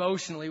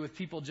emotionally with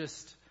people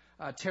just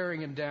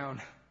tearing him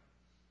down.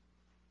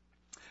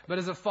 But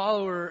as a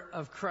follower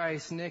of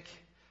Christ, Nick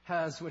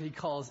has what he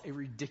calls a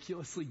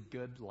ridiculously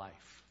good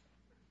life.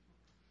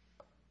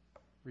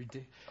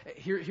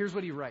 Here's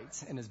what he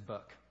writes in his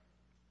book.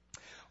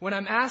 When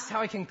I'm asked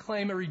how I can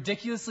claim a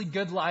ridiculously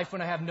good life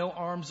when I have no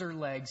arms or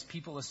legs,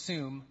 people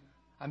assume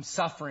I'm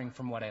suffering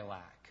from what I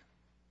lack.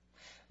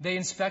 They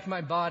inspect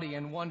my body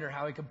and wonder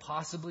how I could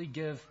possibly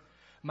give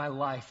my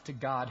life to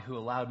God who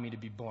allowed me to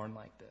be born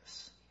like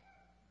this.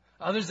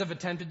 Others have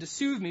attempted to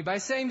soothe me by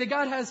saying that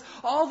God has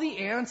all the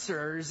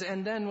answers,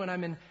 and then when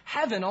I'm in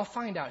heaven, I'll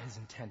find out his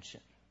intention.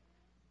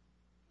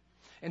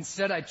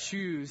 Instead, I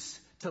choose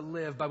to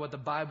live by what the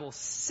Bible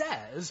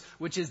says,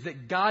 which is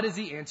that God is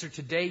the answer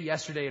today,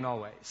 yesterday, and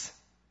always.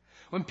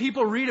 When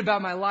people read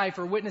about my life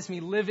or witness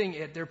me living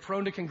it, they're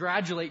prone to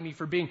congratulate me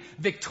for being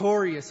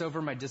victorious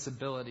over my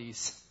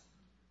disabilities.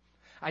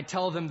 I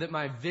tell them that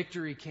my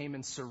victory came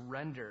in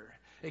surrender.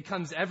 It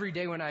comes every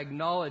day when I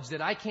acknowledge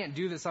that I can't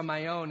do this on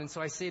my own, and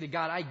so I say to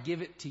God, I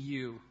give it to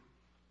you.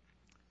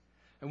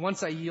 And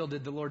once I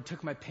yielded, the Lord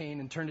took my pain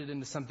and turned it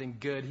into something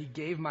good. He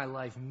gave my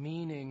life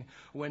meaning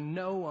when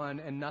no one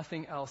and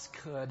nothing else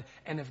could.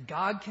 And if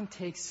God can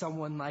take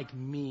someone like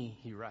me,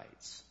 he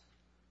writes,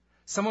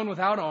 someone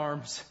without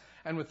arms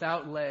and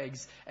without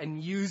legs,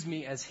 and use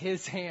me as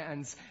his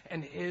hands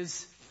and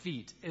his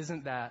feet,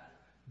 isn't that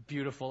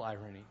beautiful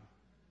irony?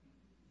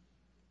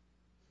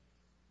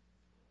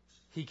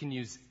 He can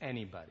use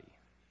anybody.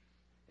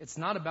 It's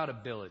not about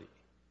ability.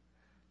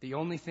 The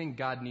only thing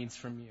God needs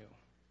from you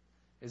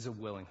is a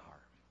willing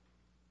heart.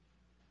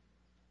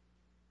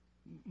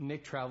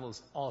 Nick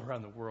travels all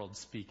around the world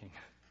speaking.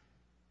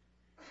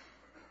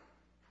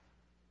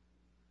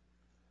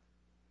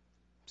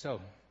 So,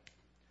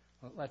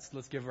 let's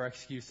give our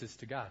excuses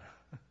to God.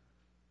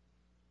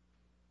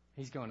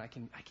 He's going, I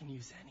can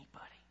use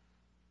anybody.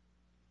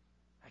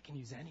 I can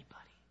use anybody.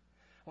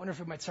 I wonder if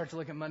we might start to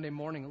look at Monday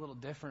morning a little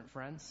different,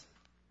 friends.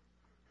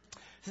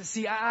 So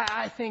see,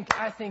 I think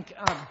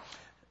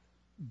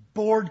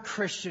bored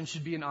Christian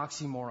should be an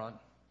oxymoron.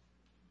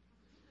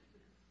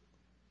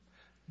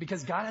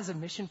 Because God has a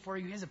mission for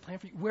you. He has a plan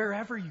for you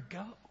wherever you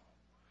go.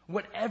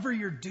 Whatever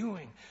you're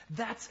doing.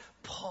 That's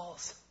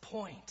Paul's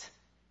point.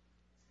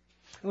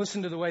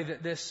 Listen to the way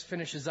that this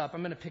finishes up.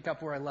 I'm going to pick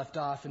up where I left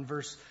off in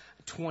verse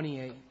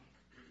 28.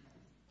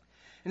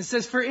 And it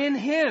says, for in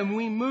him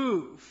we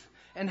move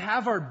and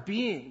have our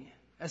being,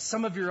 as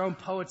some of your own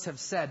poets have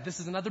said. This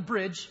is another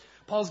bridge.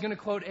 Paul's going to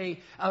quote a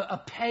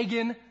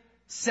pagan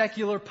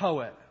secular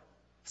poet.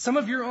 Some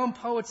of your own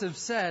poets have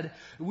said,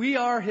 we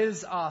are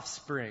his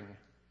offspring.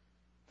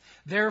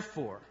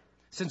 Therefore,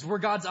 since we're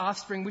God's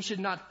offspring, we should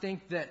not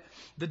think that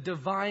the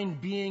divine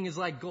being is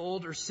like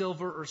gold or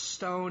silver or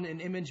stone,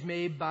 an image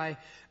made by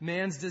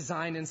man's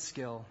design and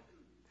skill.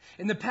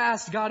 In the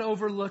past, God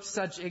overlooked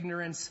such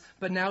ignorance,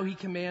 but now he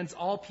commands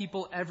all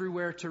people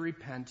everywhere to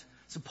repent.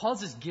 So Paul's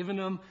just giving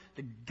them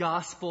the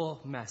gospel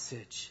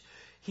message.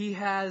 He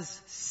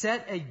has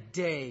set a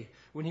day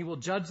when he will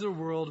judge the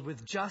world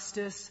with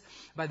justice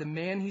by the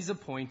man he's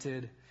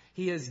appointed.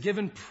 He has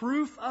given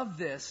proof of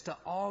this to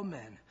all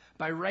men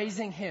by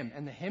raising him,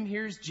 and the him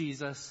here is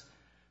Jesus,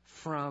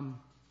 from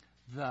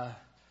the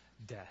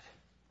dead.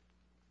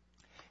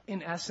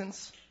 In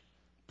essence,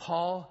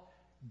 Paul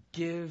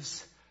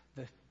gives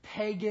the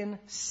pagan,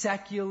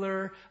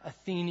 secular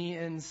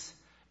Athenians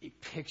a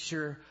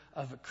picture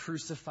of a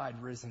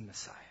crucified, risen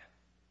Messiah.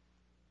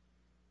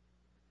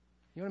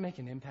 You want to make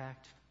an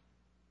impact?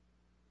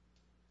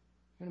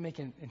 You want to make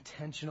an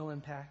intentional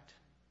impact?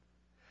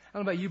 I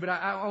don't know about you, but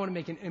I want to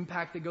make an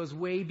impact that goes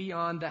way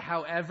beyond the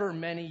however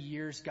many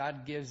years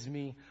God gives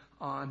me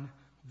on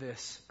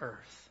this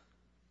earth.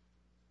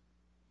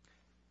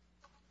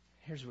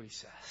 Here's what he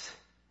says.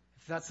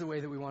 If that's the way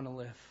that we want to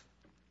live,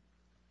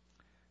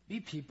 be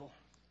people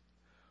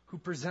who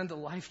present the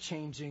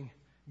life-changing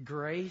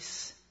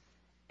grace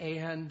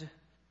and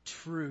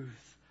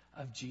truth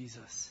of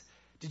Jesus.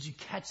 Did you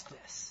catch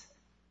this?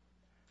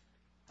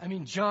 I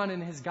mean, John in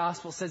his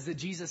gospel says that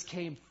Jesus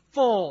came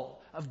full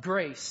of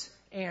grace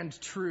and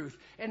truth.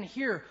 And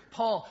here,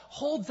 Paul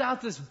holds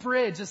out this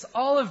bridge, this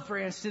olive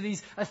branch to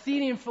these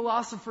Athenian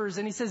philosophers,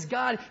 and he says,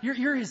 God,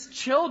 you're his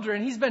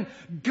children. He's been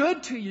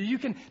good to you. You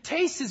can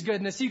taste his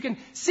goodness. You can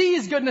see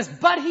his goodness,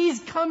 but he's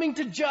coming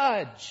to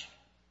judge.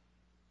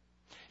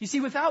 You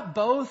see, without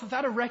both,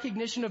 without a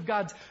recognition of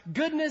God's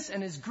goodness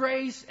and his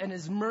grace and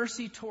his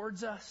mercy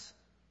towards us,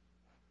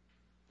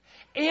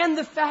 and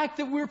the fact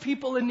that we're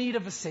people in need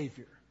of a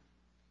Savior,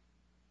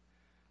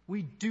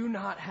 we do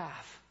not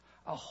have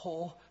a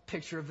whole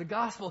picture of the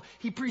gospel.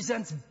 He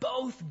presents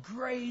both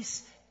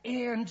grace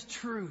and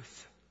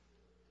truth.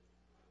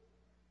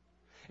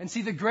 And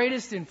see, the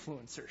greatest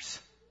influencers,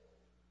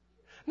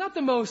 Not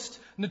the most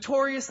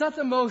notorious, not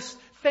the most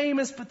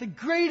famous, but the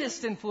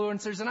greatest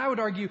influencers. And I would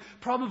argue,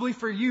 probably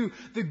for you,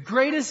 the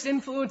greatest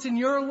influence in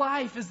your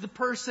life is the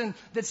person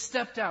that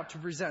stepped out to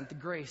present the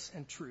grace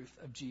and truth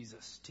of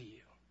Jesus to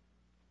you.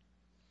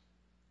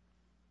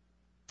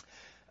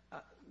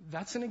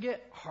 That's going to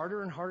get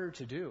harder and harder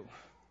to do.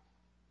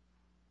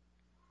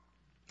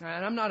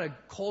 And I'm not a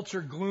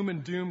culture gloom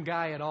and doom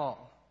guy at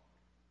all.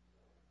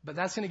 But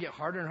that's going to get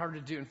harder and harder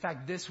to do. In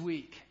fact, this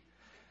week,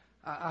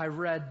 I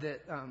read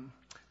that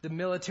the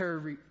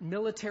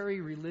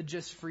Military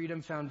Religious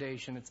Freedom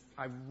Foundation, it's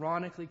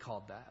ironically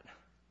called that,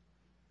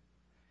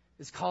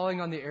 is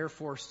calling on the Air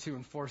Force to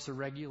enforce a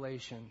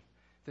regulation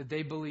that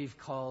they believe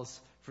calls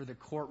for the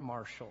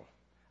court-martial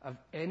of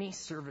any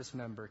service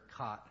member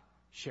caught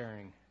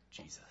sharing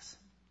Jesus.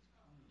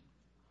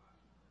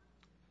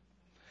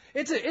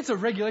 It's a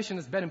regulation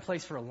that's been in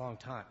place for a long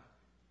time.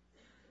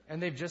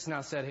 And they've just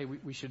now said, hey,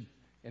 we should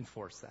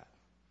enforce that.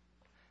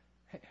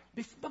 Hey,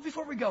 but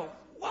before we go,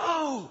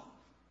 whoa!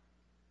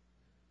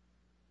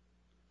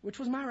 Which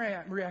was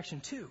my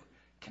reaction too.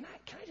 Can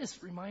I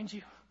just remind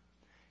you,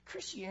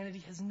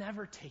 Christianity has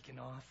never taken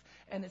off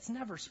and it's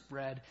never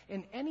spread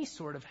in any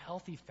sort of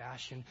healthy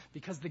fashion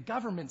because the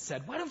government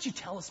said, why don't you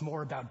tell us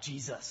more about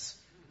Jesus?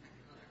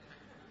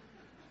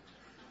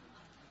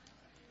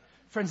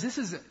 Friends, this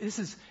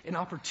is an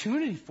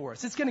opportunity for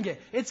us. It's going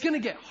to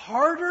get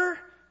harder,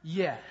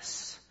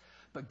 yes,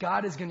 but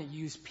God is going to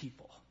use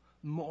people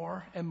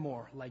more and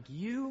more like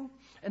you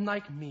and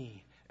like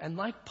me and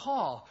like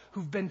Paul,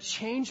 who've been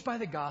changed by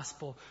the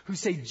gospel, who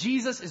say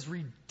Jesus is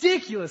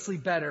ridiculously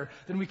better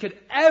than we could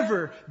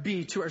ever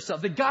be to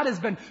ourselves. That God has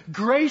been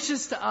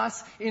gracious to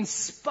us in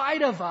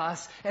spite of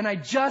us, and I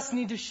just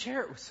need to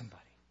share it with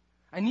somebody.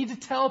 I need to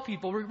tell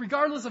people,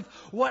 regardless of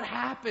what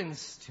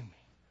happens to me.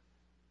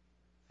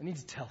 I need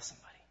to tell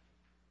somebody.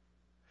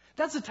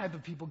 That's the type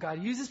of people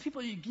God uses.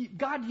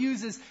 God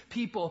uses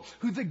people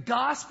who the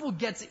gospel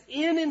gets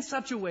in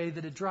such a way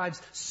that it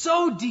drives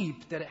so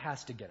deep that it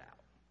has to get out.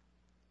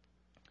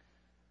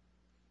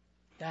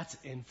 That's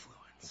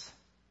influence.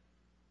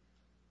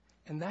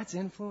 And that's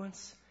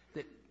influence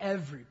that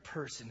every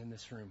person in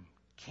this room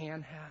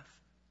can have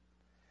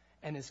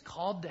and is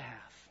called to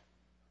have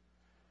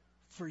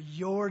for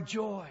your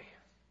joy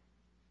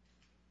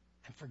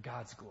and for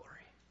God's glory.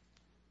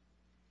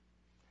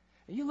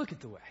 And you look at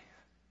the way.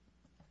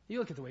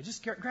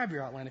 Just grab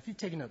your outline. If you've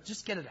taken notes,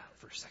 just get it out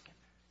for a second.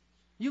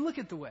 You look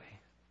at the way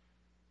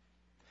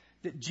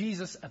that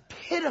Jesus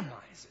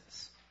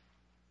epitomizes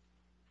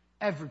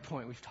every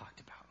point we've talked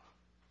about.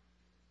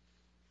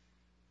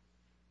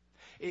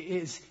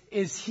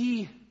 Is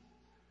he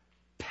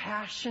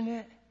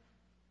passionate,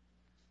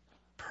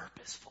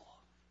 purposeful?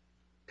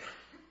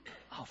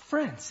 Oh,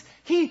 friends,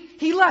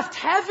 he left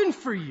heaven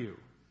for you.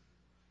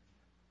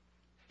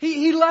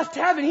 He left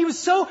heaven. He was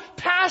so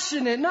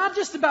passionate, not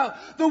just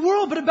about the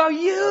world, but about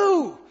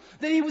you,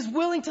 that he was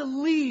willing to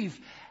leave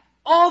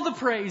all the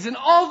praise and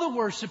all the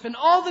worship and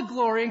all the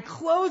glory and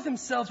clothe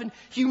himself in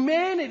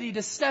humanity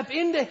to step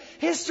into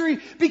history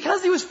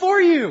because he was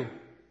for you,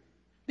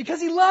 because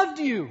he loved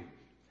you,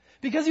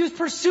 because he was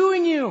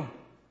pursuing you,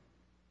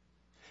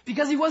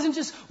 because he wasn't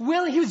just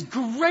willing, he was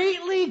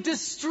greatly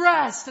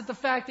distressed at the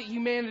fact that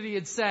humanity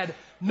had said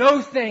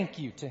no thank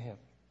you to him.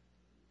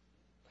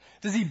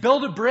 Does he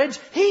build a bridge?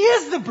 He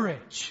is the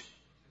bridge.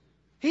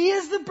 He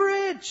is the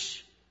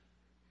bridge.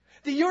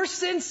 That your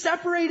sin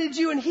separated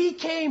you and he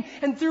came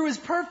and through his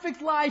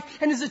perfect life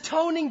and his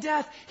atoning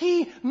death,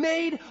 he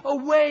made a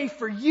way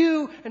for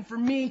you and for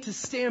me to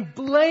stand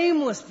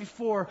blameless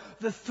before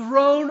the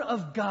throne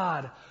of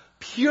God.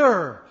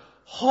 Pure,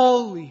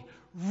 holy,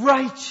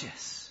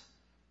 righteous.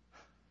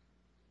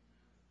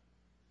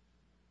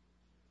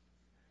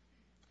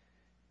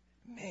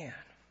 Man,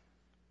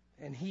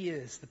 and he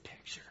is the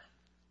picture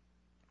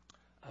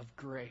of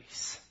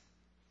grace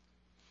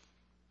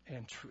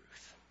and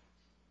truth.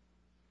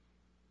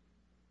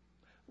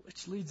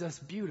 Which leads us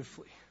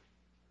beautifully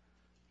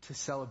to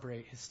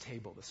celebrate his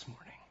table this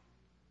morning.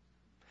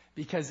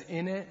 Because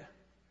in it,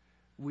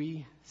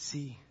 we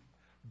see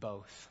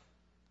both.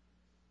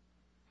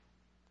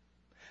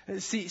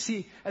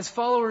 See, as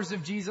followers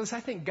of Jesus, I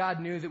think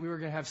God knew that we were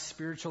going to have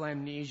spiritual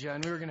amnesia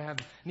and we were going to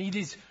need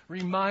these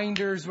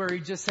reminders where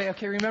He'd just say,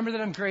 okay, remember that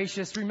I'm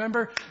gracious.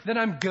 Remember that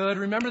I'm good.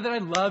 Remember that I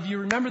love you.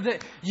 Remember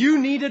that you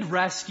needed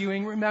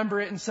rescuing. Remember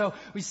it. And so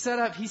He set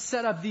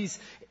up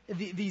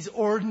these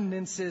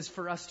ordinances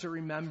for us to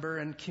remember,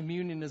 and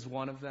communion is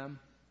one of them.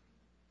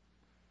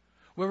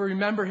 Where we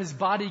remember His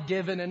body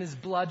given and His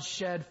blood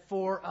shed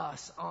for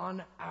us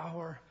on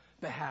our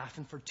behalf.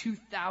 And for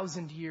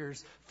 2,000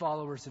 years,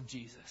 followers of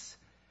Jesus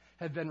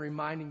have been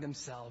reminding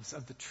themselves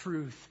of the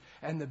truth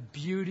and the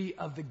beauty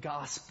of the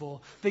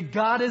gospel. That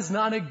God is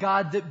not a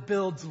God that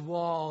builds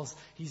walls.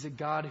 He's a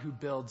God who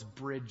builds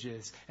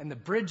bridges. And the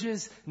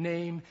bridge's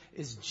name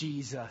is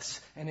Jesus.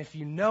 And if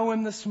you know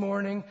Him this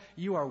morning,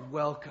 you are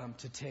welcome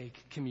to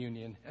take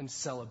communion and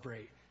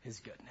celebrate His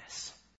goodness.